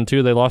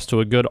 6-2. They lost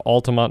to a good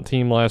Altamont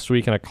team last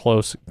week in a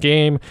close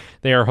game.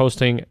 They are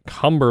hosting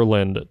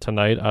Cumberland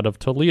tonight out of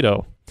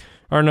Toledo.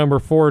 Our number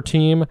 4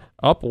 team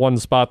up 1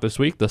 spot this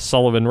week, the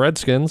Sullivan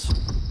Redskins.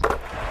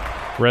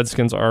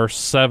 Redskins are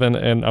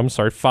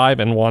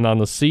 5-1 on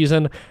the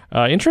season.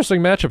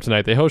 Interesting matchup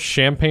tonight. They host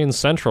Champaign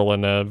Central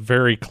in a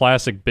very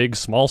classic big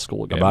small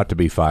school game. About to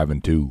be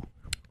 5-2.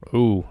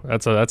 Ooh,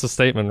 that's a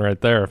statement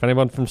right there. If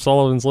anyone from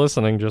Sullivan's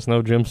listening, just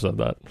know Jim said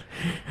that.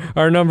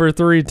 Our number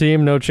 3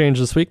 team, no change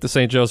this week, the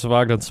St. Joseph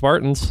Ogden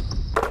Spartans.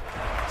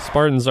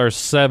 Spartans are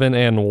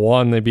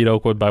 7-1. They beat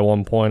Oakwood by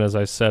 1 point, as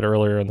I said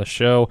earlier in the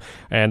show,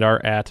 and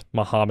are at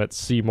Mahomet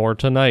Seymour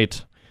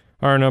tonight.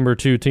 Our number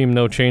 2 team,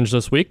 no change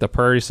this week, the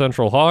Prairie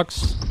Central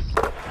Hawks.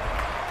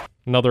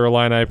 Another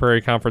Illini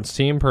Prairie Conference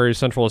team, Prairie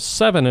Central, is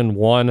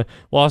 7-1.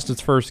 Lost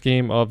its first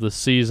game of the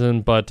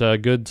season, but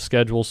good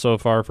schedule so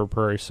far for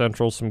Prairie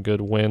Central. Some good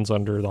wins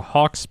under the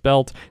Hawks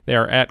belt. They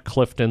are at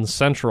Clifton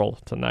Central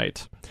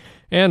tonight.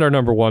 And our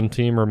number one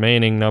team,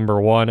 remaining number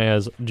one,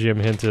 as Jim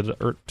hinted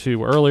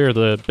to earlier,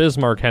 the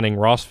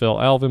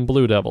Bismarck-Henning-Rossville-Alvin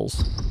Blue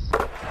Devils.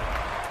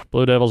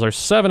 Blue Devils are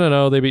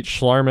 7-0. They beat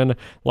Schlarman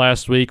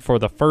last week for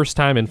the first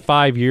time in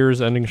 5 years,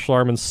 ending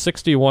Schlarman's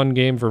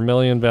 61-game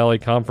Vermilion Valley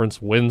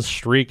Conference win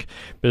streak.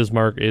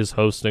 Bismarck is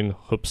hosting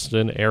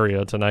Hoopeston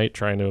area tonight,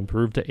 trying to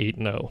improve to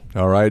 8-0.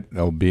 All right,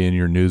 that'll be in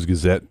your News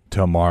Gazette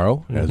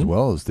tomorrow, as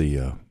well as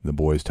the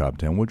boys' top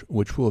 10,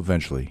 which we'll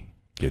eventually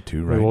get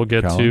to, right? We will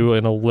get Colin? to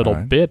in a little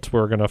right. bit.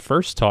 We're going to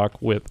first talk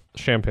with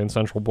Champaign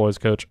Central boys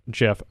coach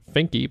Jeff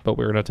Finke, but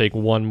we're going to take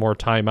one more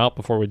time out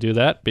before we do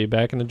that. Be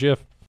back in a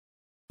jiff.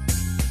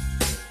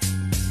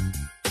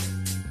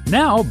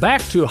 Now,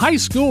 back to High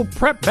School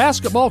Prep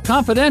Basketball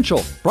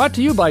Confidential, brought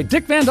to you by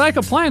Dick Van Dyke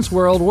Appliance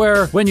World,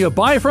 where when you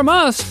buy from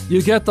us,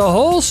 you get the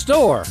whole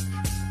store.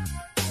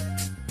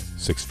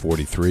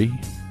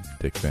 6:43,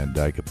 Dick Van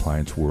Dyke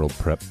Appliance World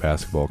Prep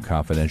Basketball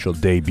Confidential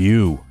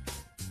debut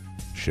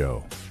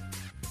show.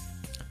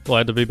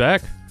 Glad to be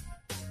back.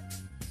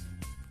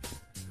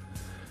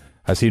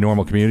 I see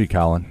Normal Community,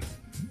 Colin,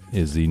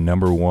 is the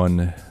number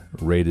one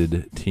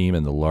rated team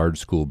in the large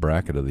school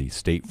bracket of the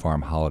State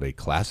Farm Holiday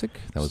Classic.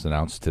 That was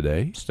announced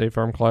today. State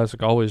Farm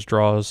Classic always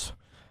draws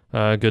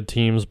good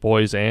teams,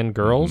 boys and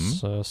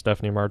girls.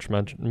 Stephanie Marsh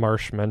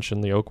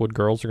mentioned the Oakwood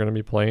girls are going to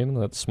be playing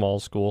that small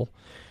school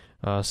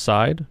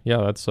side. Yeah,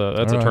 that's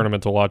a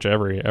tournament to watch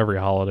every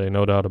holiday,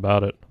 no doubt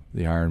about it.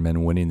 The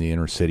Ironmen winning the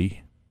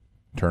Intercity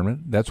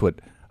tournament. That's what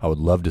I would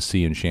love to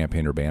see in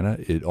Champaign-Urbana.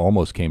 It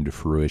almost came to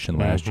fruition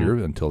last year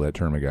until that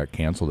tournament got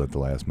canceled at the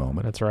last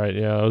moment. That's right.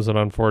 Yeah, it was an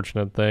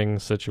unfortunate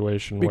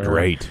situation. Be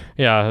great.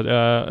 Yeah,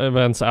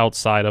 events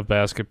outside of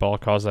basketball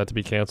caused that to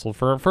be canceled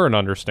for an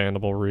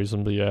understandable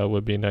reason. But yeah, it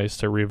would be nice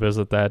to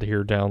revisit that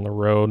here down the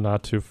road,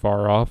 not too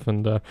far off,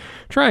 and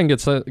try and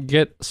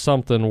get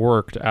something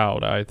worked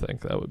out. I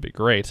think that would be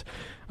great.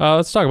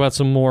 Let's talk about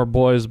some more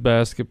boys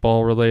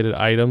basketball-related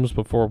items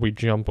before we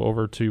jump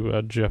over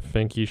to Jeff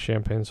Finke,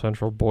 Champaign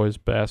Central boys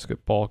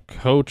basketball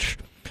coach.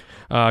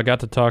 I got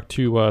to talk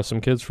to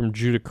some kids from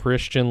Judah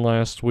Christian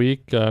last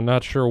week.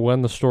 Not sure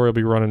when the story will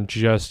be running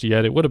just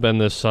yet. It would have been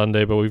this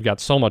Sunday, but we've got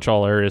so much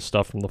all-area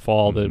stuff from the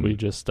fall that we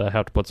just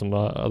have to put some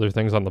other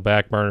things on the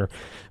back burner.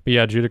 But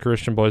yeah, Judah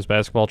Christian boys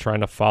basketball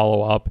trying to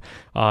follow up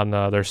on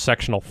their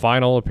sectional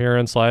final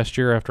appearance last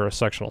year after a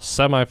sectional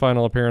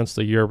semifinal appearance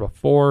the year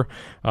before.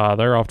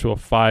 They're off to a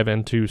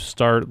 5-2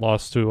 start,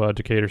 lost to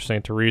Decatur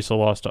St. Teresa,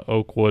 lost to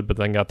Oakwood, but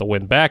then got the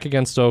win back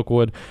against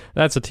Oakwood.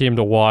 That's a team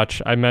to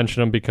watch. I mention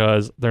them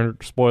because they're,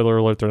 spoiler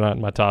alert, they're not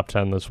in my top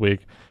 10 this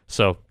week.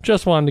 So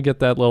just wanted to get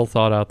that little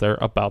thought out there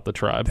about the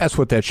Tribe. That's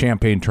what that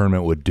Champaign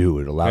tournament would do.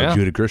 It allowed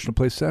Judah Christian to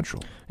play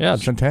Central. Yeah.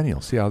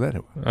 Centennial. See how that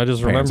I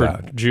just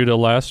remember Judah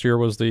last year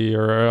was 2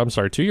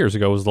 years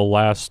ago was the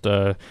last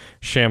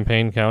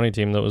Champaign County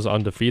team that was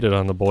undefeated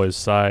on the boys'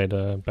 side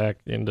back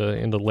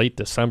into late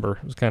December.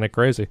 It was kind of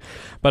crazy.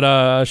 But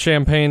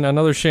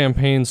another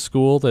Champaign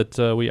school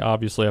that we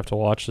obviously have to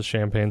watch, the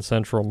Champaign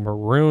Central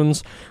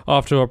Maroons.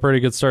 Off to a pretty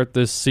good start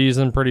this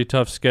season. Pretty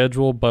tough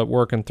schedule, but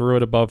working through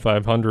it, above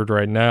 500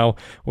 right now.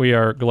 We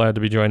are glad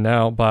to be joined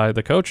now by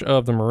the coach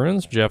of the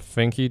Maroons, Jeff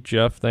Finke.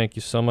 Jeff, thank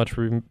you so much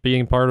for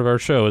being part of our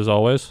show, as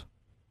always.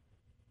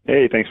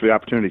 Hey, thanks for the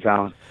opportunity,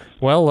 Colin.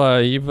 Well,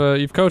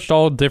 you've coached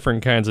all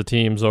different kinds of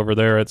teams over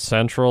there at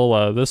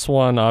Central. This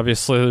one,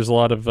 obviously, there's a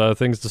lot of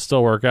things to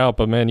still work out,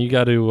 but man, you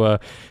got to.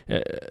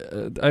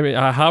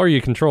 How are you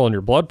controlling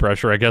your blood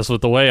pressure? I guess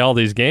with the way all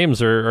these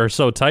games are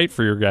so tight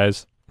for your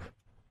guys.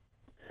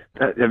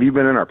 Have you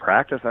been in our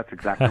practice? That's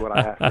exactly what I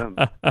ask them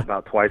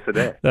about twice a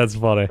day. That's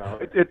funny. So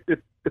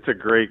it's a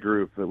great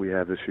group that we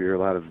have this year. A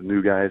lot of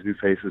new guys, new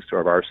faces to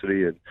our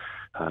varsity, and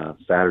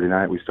Saturday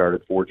night we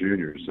started 4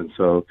 juniors, and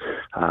so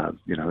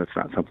it's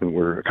not something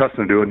we're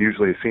accustomed to doing.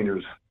 Usually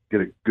seniors get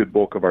a good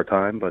bulk of our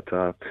time, but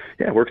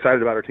we're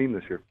excited about our team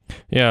this year.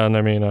 Yeah, and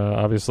I mean,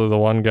 obviously the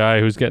one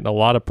guy who's getting a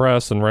lot of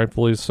press, and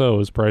rightfully so,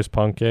 is Bryce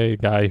Punkay, a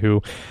guy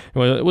who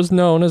was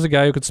known as a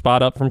guy who could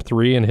spot up from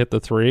 3 and hit the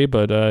 3,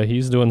 but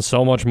he's doing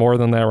so much more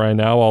than that right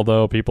now,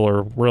 although people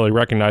are really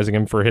recognizing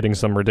him for hitting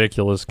some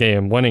ridiculous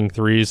game-winning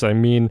threes. I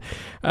mean,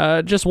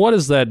 just what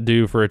does that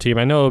do for a team?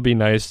 I know it would be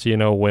nice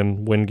to,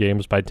 win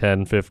games by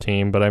 10,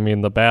 15, but I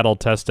mean, the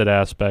battle-tested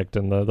aspect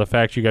and the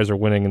fact you guys are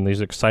winning in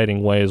these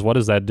exciting ways, what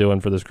is that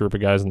doing for this group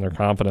of guys and their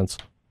confidence?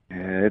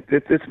 Yeah,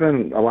 it's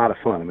been a lot of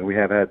fun. I mean, we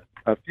have had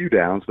a few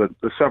downs, but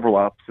several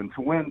ups, and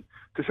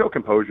to show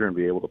composure and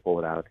be able to pull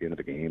it out at the end of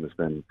the game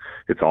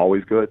it's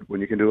always good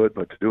when you can do it,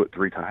 but to do it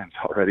 3 times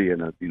already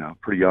in a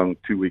pretty young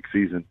 2-week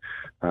season,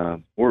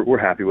 we're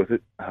happy with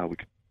it. We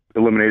could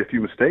eliminate a few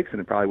mistakes and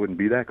it probably wouldn't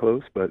be that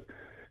close, but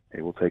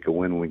hey, we'll take a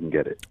win when we can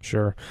get it.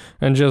 Sure.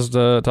 And just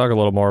talk a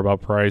little more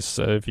about Price,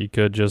 if you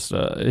could, just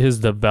his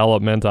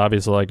development.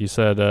 Obviously, like you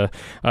said,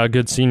 a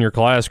good senior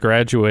class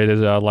graduated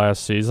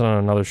last season,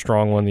 and another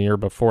strong one the year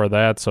before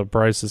that. So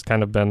Price has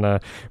kind of been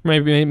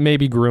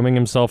maybe grooming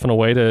himself in a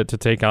way to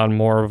take on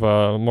more of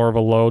a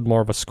load,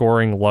 more of a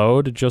scoring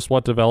load. Just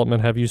what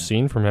development have you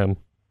seen from him?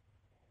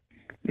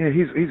 Yeah,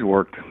 he's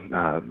worked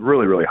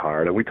really, really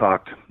hard. And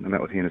I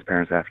met with he and his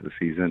parents after the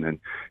season, and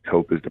his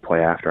hope is to play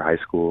after high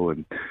school.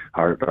 And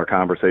our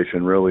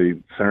conversation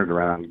really centered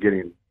around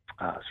getting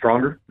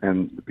stronger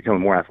and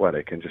becoming more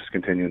athletic and just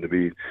continuing to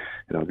be,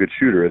 a good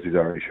shooter, as he's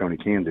already shown he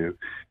can do.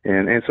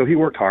 And so he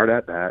worked hard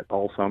at that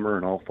all summer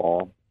and all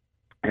fall.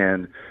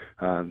 And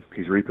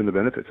he's reaping the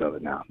benefits of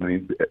it now. I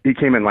mean, he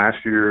came in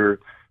last year,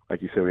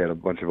 like you said, we had a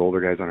bunch of older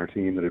guys on our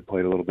team that had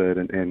played a little bit,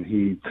 and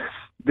he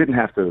didn't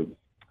have to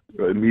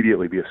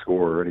immediately be a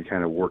scorer, and he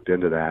kind of worked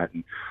into that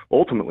and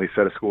ultimately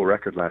set a school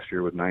record last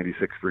year with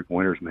 96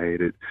 three-pointers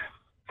made at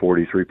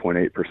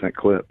 43.8%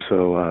 clip.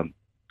 So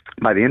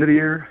by the end of the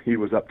year, he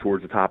was up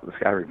towards the top of the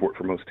scouting report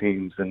for most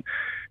teams. And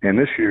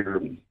this year,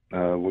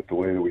 with the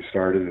way that we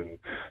started and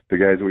the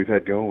guys that we've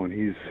had going,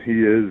 he's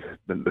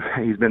been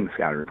the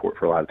scouting report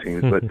for a lot of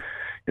teams. But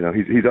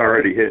he's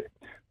already hit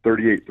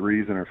 38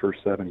 threes in our first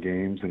 7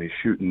 games, and he's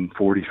shooting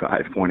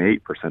 45.8%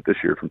 this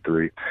year from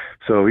three.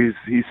 So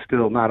he's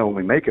still not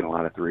only making a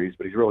lot of threes,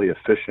 but he's really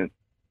efficient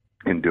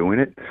in doing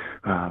it,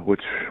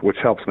 which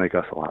helps make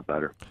us a lot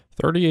better.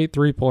 38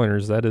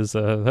 three-pointers. That is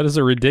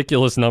a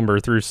ridiculous number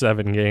through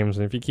 7 games.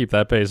 And if you keep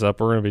that pace up,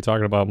 we're going to be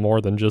talking about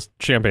more than just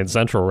Champaign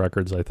Central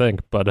records, I think.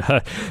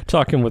 But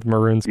talking with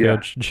Maroons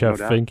coach Jeff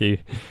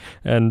Finke,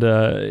 and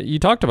you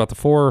talked about the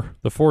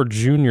four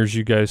juniors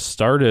you guys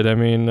started. I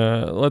mean,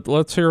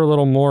 let's hear a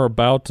little more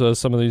about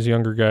some of these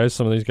younger guys,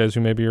 some of these guys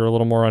who maybe are a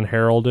little more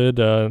unheralded,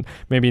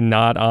 maybe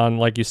not on,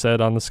 like you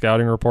said, on the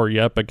scouting report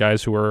yet, but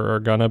guys who are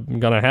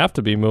gonna have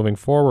to be moving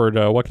forward.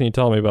 What can you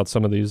tell me about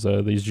some of these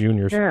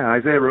juniors? Yeah,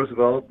 Isaiah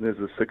Roosevelt is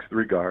a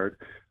 6'3" guard.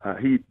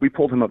 We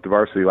pulled him up to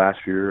varsity last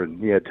year, and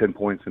he had 10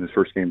 points in his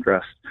first game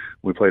dressed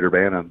when we played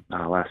Urbana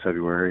last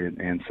February.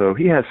 And so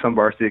he has some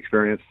varsity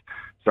experience,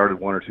 started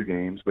 1 or 2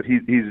 games, but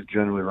he's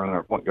generally running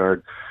our point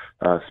guard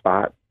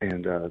spot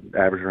and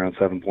averaged around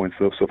 7 points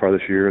so far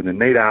this year. And then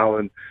Nate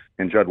Allen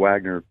and Judd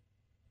Wagner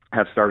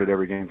have started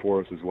every game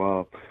for us as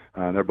well.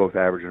 They're both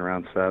averaging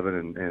around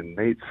 7, and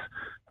Nate's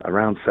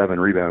around 7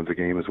 rebounds a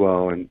game as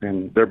well.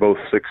 And they're both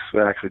 6,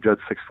 actually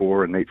Judd's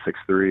 6'4" and Nate's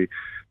 6'3".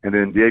 And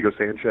then Diego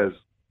Sanchez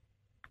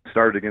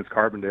started against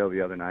Carbondale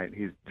the other night.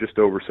 He's just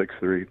over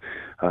 6'3",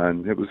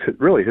 and it was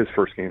really his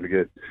first game to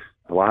get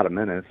a lot of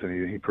minutes,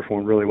 and he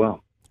performed really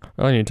well.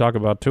 Well, and you talk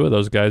about 2 of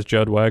those guys,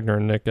 Judd Wagner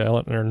and Nate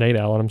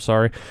Allen. I'm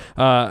sorry,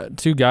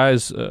 2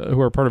 guys who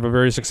are part of a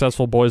very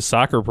successful boys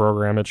soccer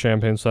program at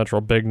Champaign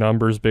Central. Big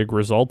numbers, big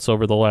results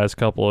over the last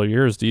couple of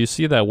years. Do you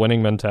see that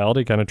winning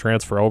mentality kind of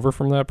transfer over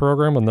from that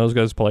program when those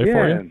guys play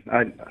for you?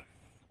 Yeah,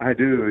 I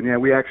do,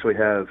 and we actually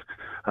have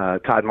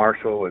Todd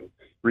Marshall and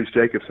Reese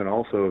Jacobson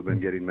also have been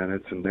getting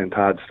minutes, and then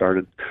Todd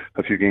started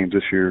a few games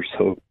this year.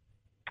 So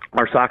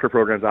our soccer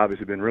program's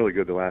obviously been really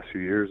good the last few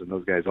years, and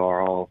those guys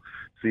are all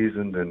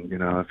seasoned. And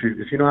if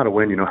you know how to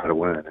win, you know how to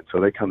win. And so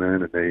they come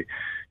in and they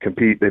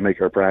compete. They make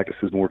our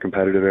practices more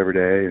competitive every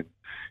day,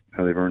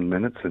 and they've earned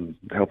minutes and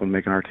helping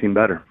making our team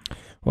better.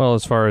 Well,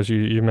 as far as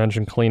you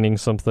mentioned cleaning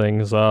some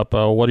things up,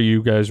 what are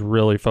you guys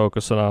really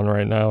focusing on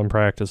right now in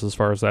practice as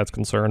far as that's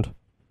concerned?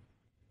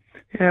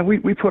 Yeah,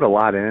 we put a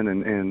lot in,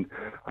 and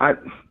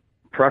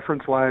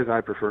preference-wise, I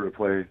prefer to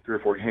play 3 or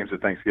 4 games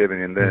at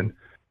Thanksgiving and then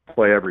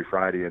play every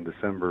Friday in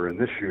December. And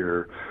this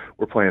year,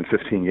 we're playing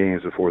 15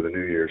 games before the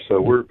New Year.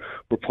 So we're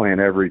playing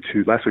every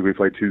Tuesday. Last week we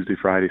played Tuesday,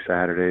 Friday,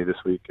 Saturday.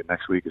 This week and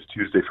next week is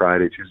Tuesday,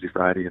 Friday,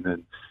 and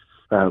then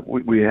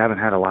we haven't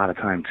had a lot of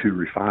time to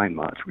refine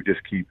much. We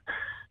just keep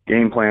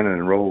game planning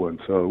and rolling.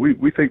 So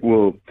we think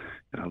we'll,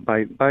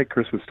 by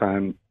Christmas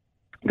time,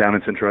 down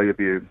in Centralia,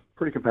 be a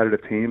pretty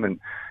competitive team,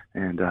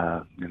 and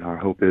our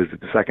hope is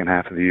that the second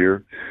half of the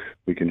year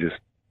we can just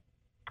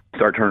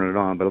start turning it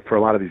on. But for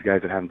a lot of these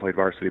guys that haven't played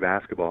varsity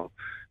basketball,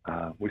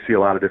 we see a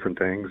lot of different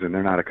things, and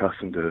they're not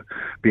accustomed to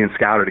being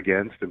scouted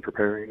against and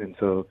preparing. And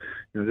so,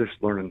 they're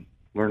just learning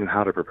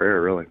how to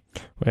prepare, really.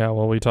 Yeah,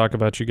 well, we talk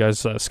about you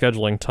guys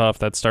scheduling tough.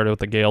 That started with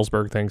the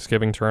Galesburg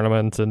Thanksgiving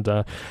tournament, and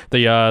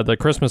the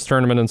Christmas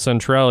tournament in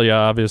Centralia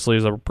obviously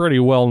is a pretty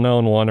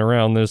well-known one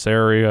around this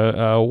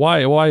area.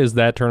 Why is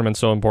that tournament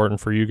so important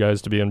for you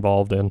guys to be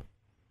involved in?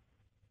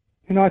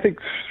 I think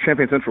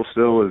Champaign Central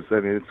still is,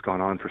 it's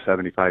gone on for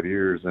 75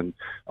 years. And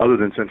other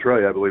than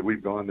Centralia, I believe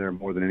we've gone there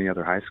more than any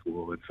other high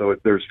school. And so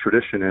there's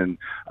tradition in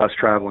us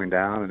traveling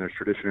down, and there's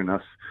tradition in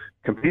us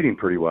competing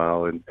pretty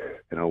well. And,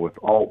 with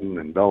Alton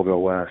and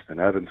Belleville West and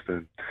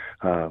Evanston,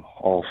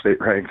 all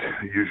state ranked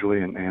usually,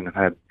 and have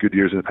had good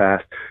years in the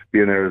past,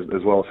 being there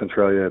as well as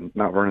Centralia, and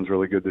Mount Vernon's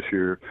really good this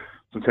year.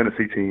 Some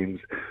Tennessee teams.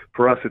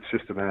 For us, it's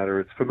just a matter,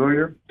 it's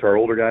familiar to our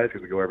older guys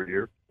because we go every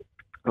year.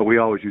 But we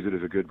always use it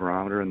as a good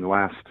barometer. In the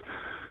last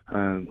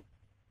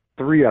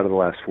 3 out of the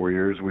last 4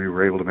 years, we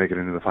were able to make it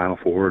into the Final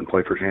Four and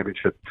play for a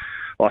championship.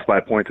 Lost by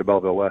a point to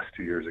Belleville West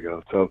 2 years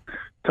ago. So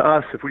to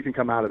us, if we can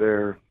come out of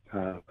there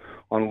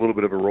on a little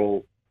bit of a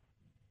roll,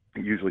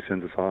 it usually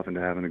sends us off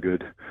into having a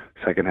good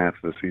second half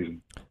of the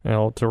season.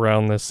 Well, to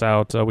round this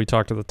out, we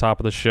talked at the top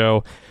of the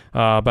show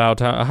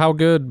about how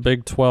good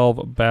Big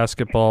 12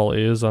 basketball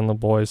is on the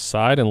boys'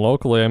 side. And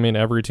locally, I mean,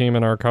 every team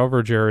in our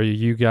coverage area,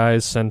 you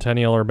guys,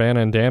 Centennial,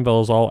 Urbana, and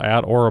Danville, is all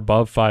at or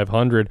above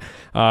 500.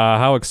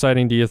 How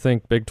exciting do you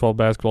think Big 12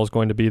 basketball is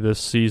going to be this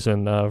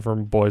season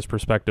from boys'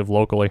 perspective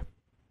locally?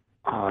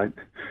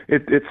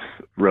 It's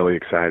really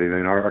exciting. I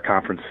mean, our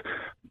conference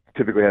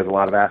typically has a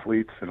lot of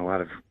athletes and a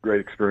lot of great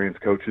experienced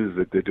coaches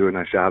that do a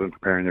nice job in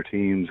preparing their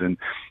teams, and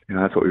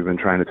that's what we've been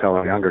trying to tell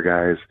our younger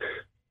guys.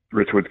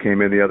 Richwoods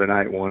came in the other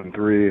night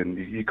 1-3, and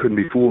you couldn't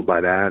be fooled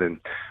by that, and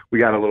we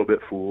got a little bit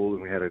fooled,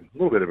 and we had a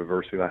little bit of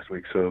adversity last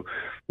week, so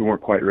we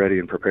weren't quite ready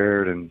and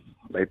prepared, and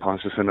they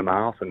punched us in the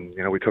mouth, and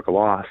we took a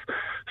loss.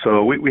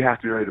 So we have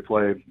to be ready to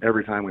play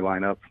every time we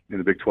line up in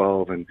the Big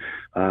 12,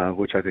 and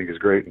which I think is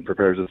great and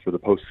prepares us for the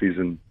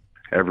postseason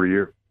every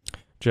year.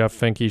 Jeff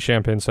Finke,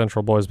 Champaign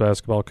Central boys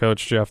basketball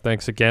coach. Jeff,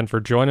 thanks again for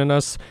joining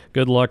us.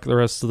 Good luck the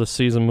rest of the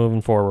season moving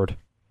forward.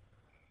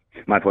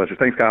 My pleasure.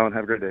 Thanks, Colin.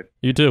 Have a great day.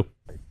 You too.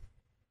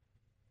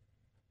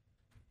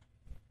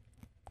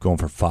 Going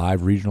for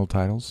 5 regional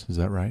titles, is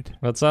that right?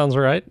 That sounds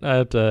right. I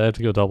have to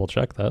go double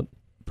check that.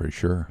 Pretty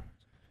sure.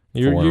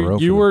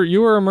 You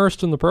were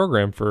immersed in the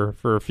program for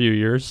a few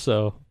years,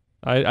 so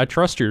I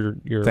trust your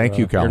Thank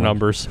you, Colin. Your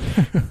numbers.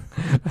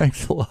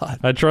 Thanks a lot.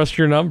 I trust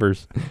your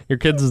numbers. Your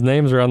kids'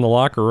 names are on the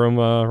locker room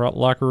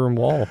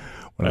wall.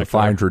 One of the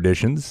fine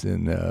traditions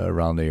in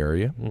around the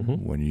area. Mm-hmm.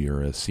 When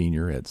you're a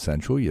senior at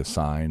Central, you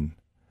sign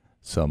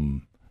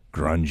some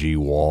grungy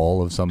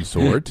wall of some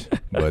sort,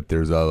 but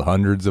there's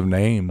hundreds of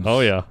names. Oh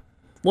yeah,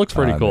 looks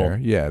pretty cool. There.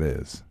 Yeah, it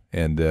is.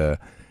 And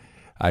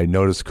I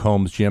noticed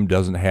Combs Gym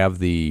doesn't have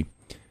the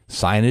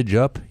signage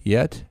up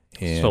yet.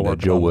 And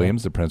Joe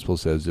Williams, the principal,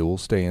 says it will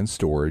stay in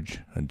storage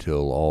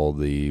until all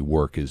the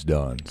work is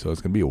done. So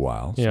it's going to be a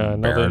while. Yeah,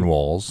 barren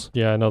walls.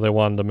 Yeah, I know they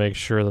wanted to make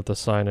sure that the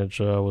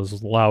signage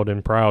was loud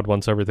and proud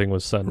once everything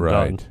was said and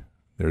done.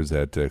 There's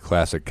that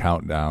classic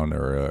countdown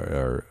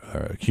or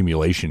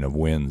accumulation of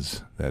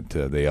wins that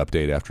they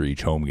update after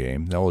each home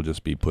game. That will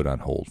just be put on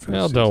hold for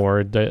this season. Don't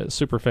worry.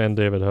 Superfan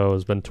David Ho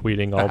has been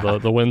tweeting all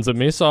the wins at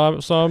me, so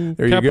I'm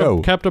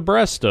kept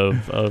abreast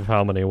of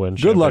how many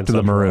wins. Good luck to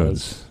the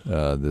Maroons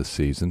this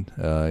season,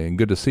 and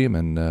good to see them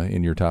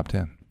in your top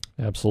 10.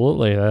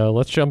 Absolutely.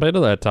 Let's jump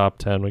into that top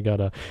 10. We got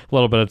a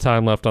little bit of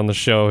time left on the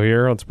show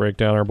here. Let's break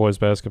down our boys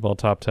basketball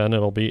top 10.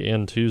 It'll be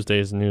in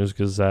Tuesday's News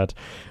Gazette.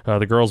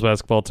 The girls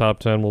basketball top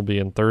 10 will be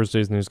in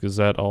Thursday's News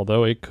Gazette,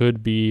 although it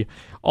could be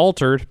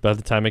altered by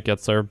the time it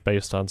gets there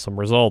based on some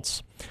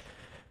results.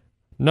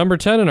 Number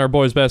 10 in our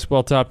boys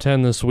basketball top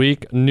 10 this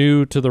week,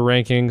 new to the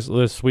rankings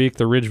this week,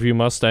 the Ridgeview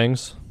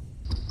Mustangs.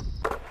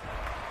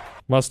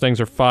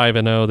 Mustangs are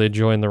 5-0. They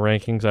joined the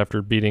rankings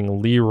after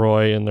beating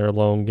Leroy in their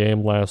lone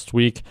game last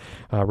week.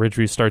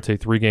 Ridgeview starts a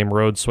 3-game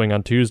road swing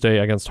on Tuesday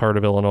against Heart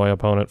of Illinois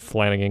opponent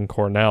Flanagan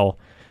Cornell.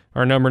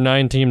 Our number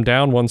 9 team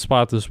down 1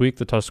 spot this week,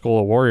 the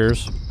Tuscola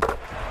Warriors.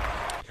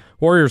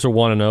 Warriors are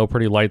 1-0,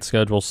 pretty light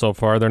schedule so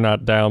far. They're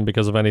not down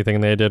because of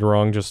anything they did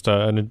wrong, just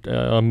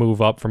a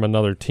move up from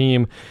another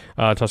team.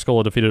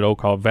 Tuscola defeated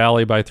Okaw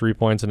Valley by 3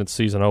 points in its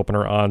season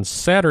opener on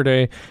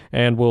Saturday,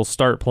 and will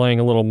start playing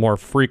a little more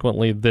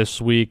frequently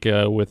this week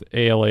with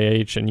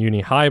ALAH and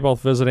Uni High both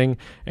visiting,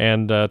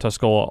 and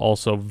Tuscola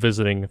also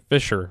visiting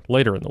Fisher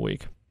later in the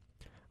week.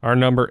 Our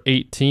number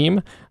 8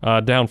 team,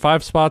 down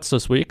 5 spots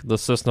this week, the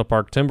Cissna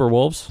Park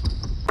Timberwolves.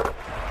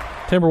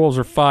 Timberwolves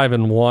are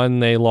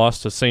 5-1. They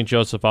lost to St.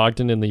 Joseph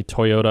Ogden in the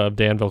Toyota of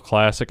Danville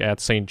Classic at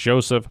St.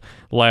 Joseph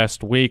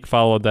last week.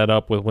 Followed that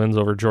up with wins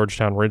over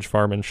Georgetown Ridge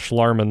Farm and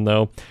Schlarman,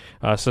 though.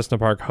 Cissna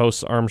Park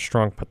hosts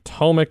Armstrong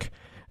Potomac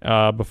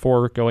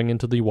before going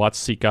into the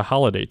Watseka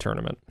Holiday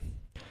Tournament.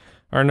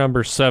 Our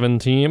number 7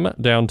 team,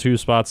 down 2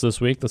 spots this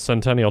week, the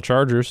Centennial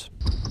Chargers.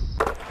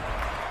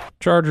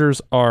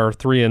 Chargers are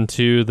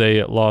 3-2.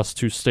 They lost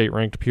to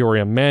state-ranked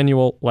Peoria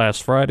Manual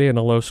last Friday in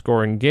a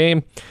low-scoring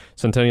game.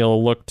 Centennial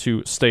will look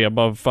to stay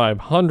above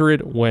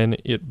 500 when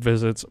it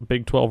visits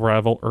Big 12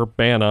 rival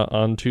Urbana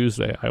on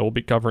Tuesday. I will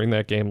be covering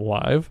that game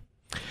live.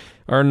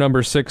 Our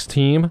number 6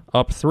 team,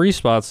 up 3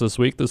 spots this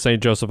week, the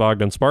St. Joseph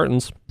Ogden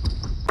Spartans.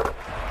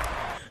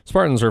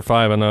 Spartans are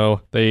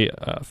 5-0. They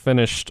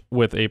finished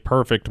with a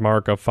perfect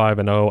mark of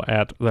 5-0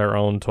 at their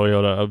own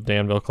Toyota of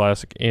Danville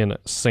Classic in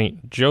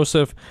St.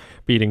 Joseph,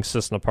 beating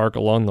Cissna Park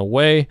along the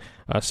way.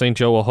 St.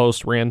 Joe will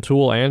host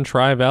Rantoul and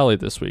Tri-Valley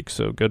this week,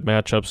 so good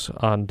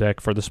matchups on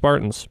deck for the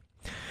Spartans.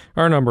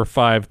 Our number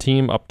 5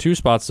 team, up 2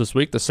 spots this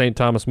week, the St.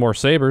 Thomas More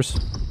Sabres.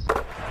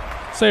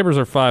 Sabres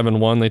are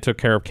 5-1. They took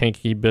care of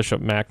Kankakee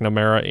Bishop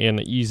McNamara in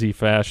easy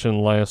fashion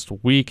last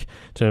week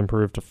to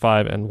improve to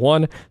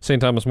 5-1.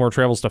 St. Thomas More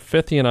travels to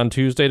Fithian on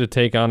Tuesday to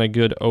take on a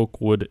good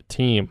Oakwood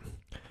team.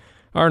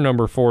 Our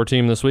number 4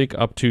 team this week,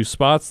 up 2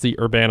 spots, the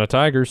Urbana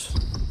Tigers.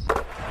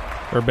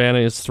 Urbana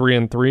is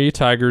 3-3.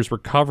 Tigers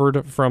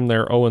recovered from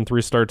their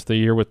 0-3 start to the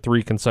year with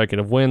 3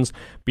 consecutive wins,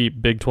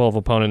 beat Big 12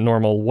 opponent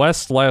Normal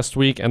West last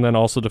week, and then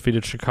also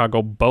defeated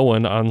Chicago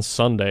Bowen on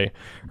Sunday.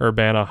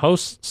 Urbana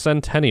hosts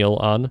Centennial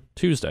on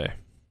Tuesday.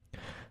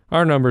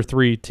 Our number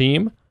 3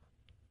 team,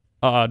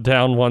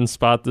 down 1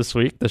 spot this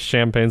week, the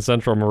Champaign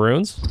Central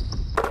Maroons.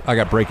 I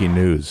got breaking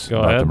news Go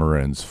about ahead. the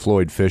Maroons.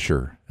 Floyd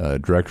Fisher,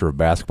 Director of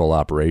Basketball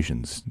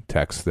Operations,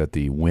 texts that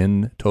the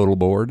win total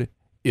board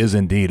is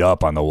indeed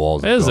up on the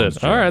walls. Is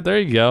it? All right, there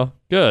you go.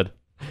 Good.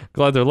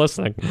 Glad they're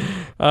listening.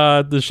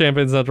 The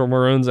Champaign Central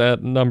Maroons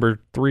at number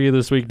 3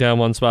 this week, down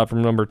 1 spot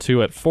from number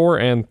 2 at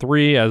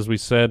 4-3. As we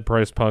said,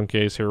 Price Punk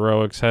Ace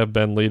Heroics have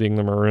been leading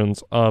the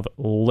Maroons of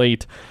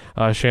late.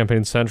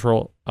 Champaign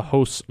Central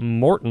hosts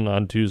Morton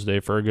on Tuesday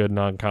for a good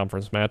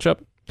non-conference matchup.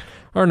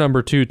 Our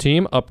number 2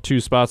 team, up 2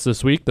 spots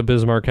this week, the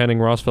Bismarck Henning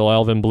Rossville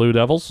Alvin Blue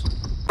Devils.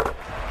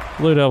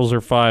 Blue Devils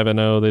are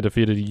 5-0. They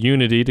defeated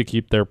Unity to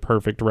keep their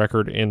perfect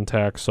record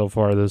intact so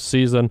far this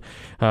season.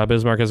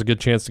 Bismarck has a good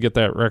chance to get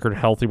that record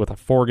healthy with a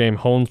 4-game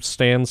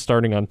homestand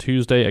starting on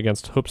Tuesday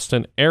against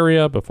Hoopeston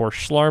area before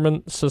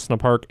Schlarman, Cissna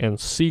Park, and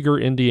Seeger,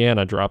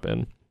 Indiana drop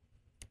in.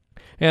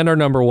 And our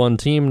number 1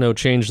 team, no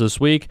change this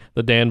week,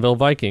 the Danville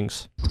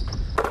Vikings.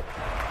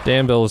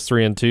 Danville is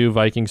 3-2.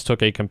 Vikings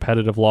took a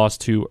competitive loss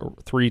to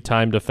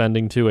 3-time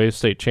defending 2A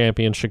state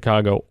champion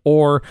Chicago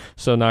Orr,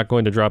 so not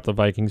going to drop the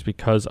Vikings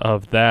because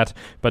of that.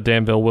 But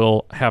Danville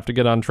will have to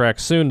get on track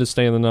soon to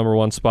stay in the number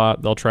 1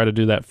 spot. They'll try to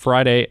do that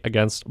Friday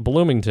against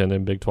Bloomington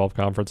in Big 12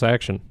 Conference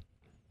action.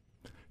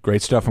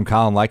 Great stuff from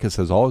Colin Likas,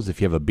 as always.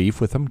 If you have a beef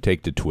with him,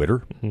 take to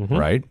Twitter,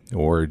 right?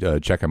 Or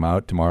check him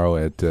out tomorrow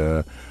at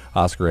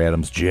Oscar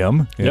Adams'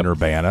 gym in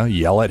Urbana.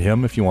 Yell at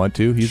him if you want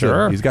to. He's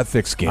got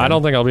thick skin. I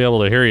don't think I'll be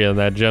able to hear you in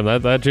that gym.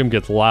 That gym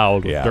gets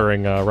loud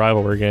during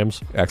rivalry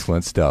games.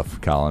 Excellent stuff,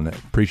 Colin.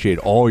 Appreciate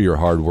all your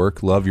hard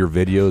work. Love your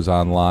videos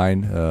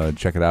online.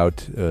 Check it out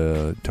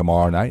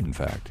tomorrow night, in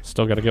fact.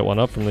 Still got to get one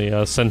up from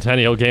the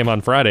Centennial game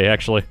on Friday,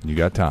 actually. You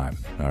got time.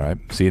 All right.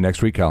 See you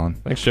next week, Colin.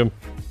 Thanks, Jim.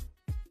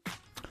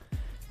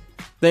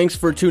 Thanks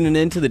for tuning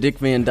in to the Dick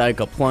Van Dyke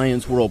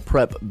Appliance World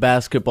Prep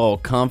Basketball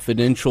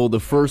Confidential, the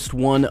first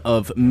one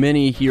of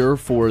many here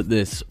for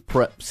this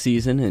prep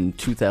season in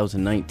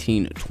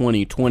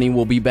 2019-2020.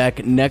 We'll be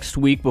back next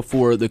week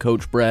before the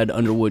Coach Brad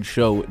Underwood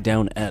show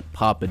down at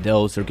Papa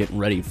Del's. They're getting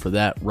ready for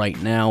that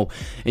right now,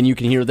 and you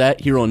can hear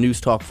that here on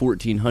News Talk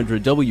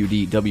 1400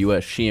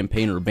 WDWS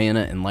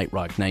Champaign-Urbana and Light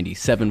Rock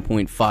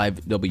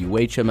 97.5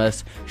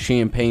 WHMS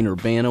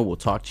Champaign-Urbana. We'll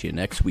talk to you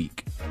next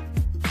week.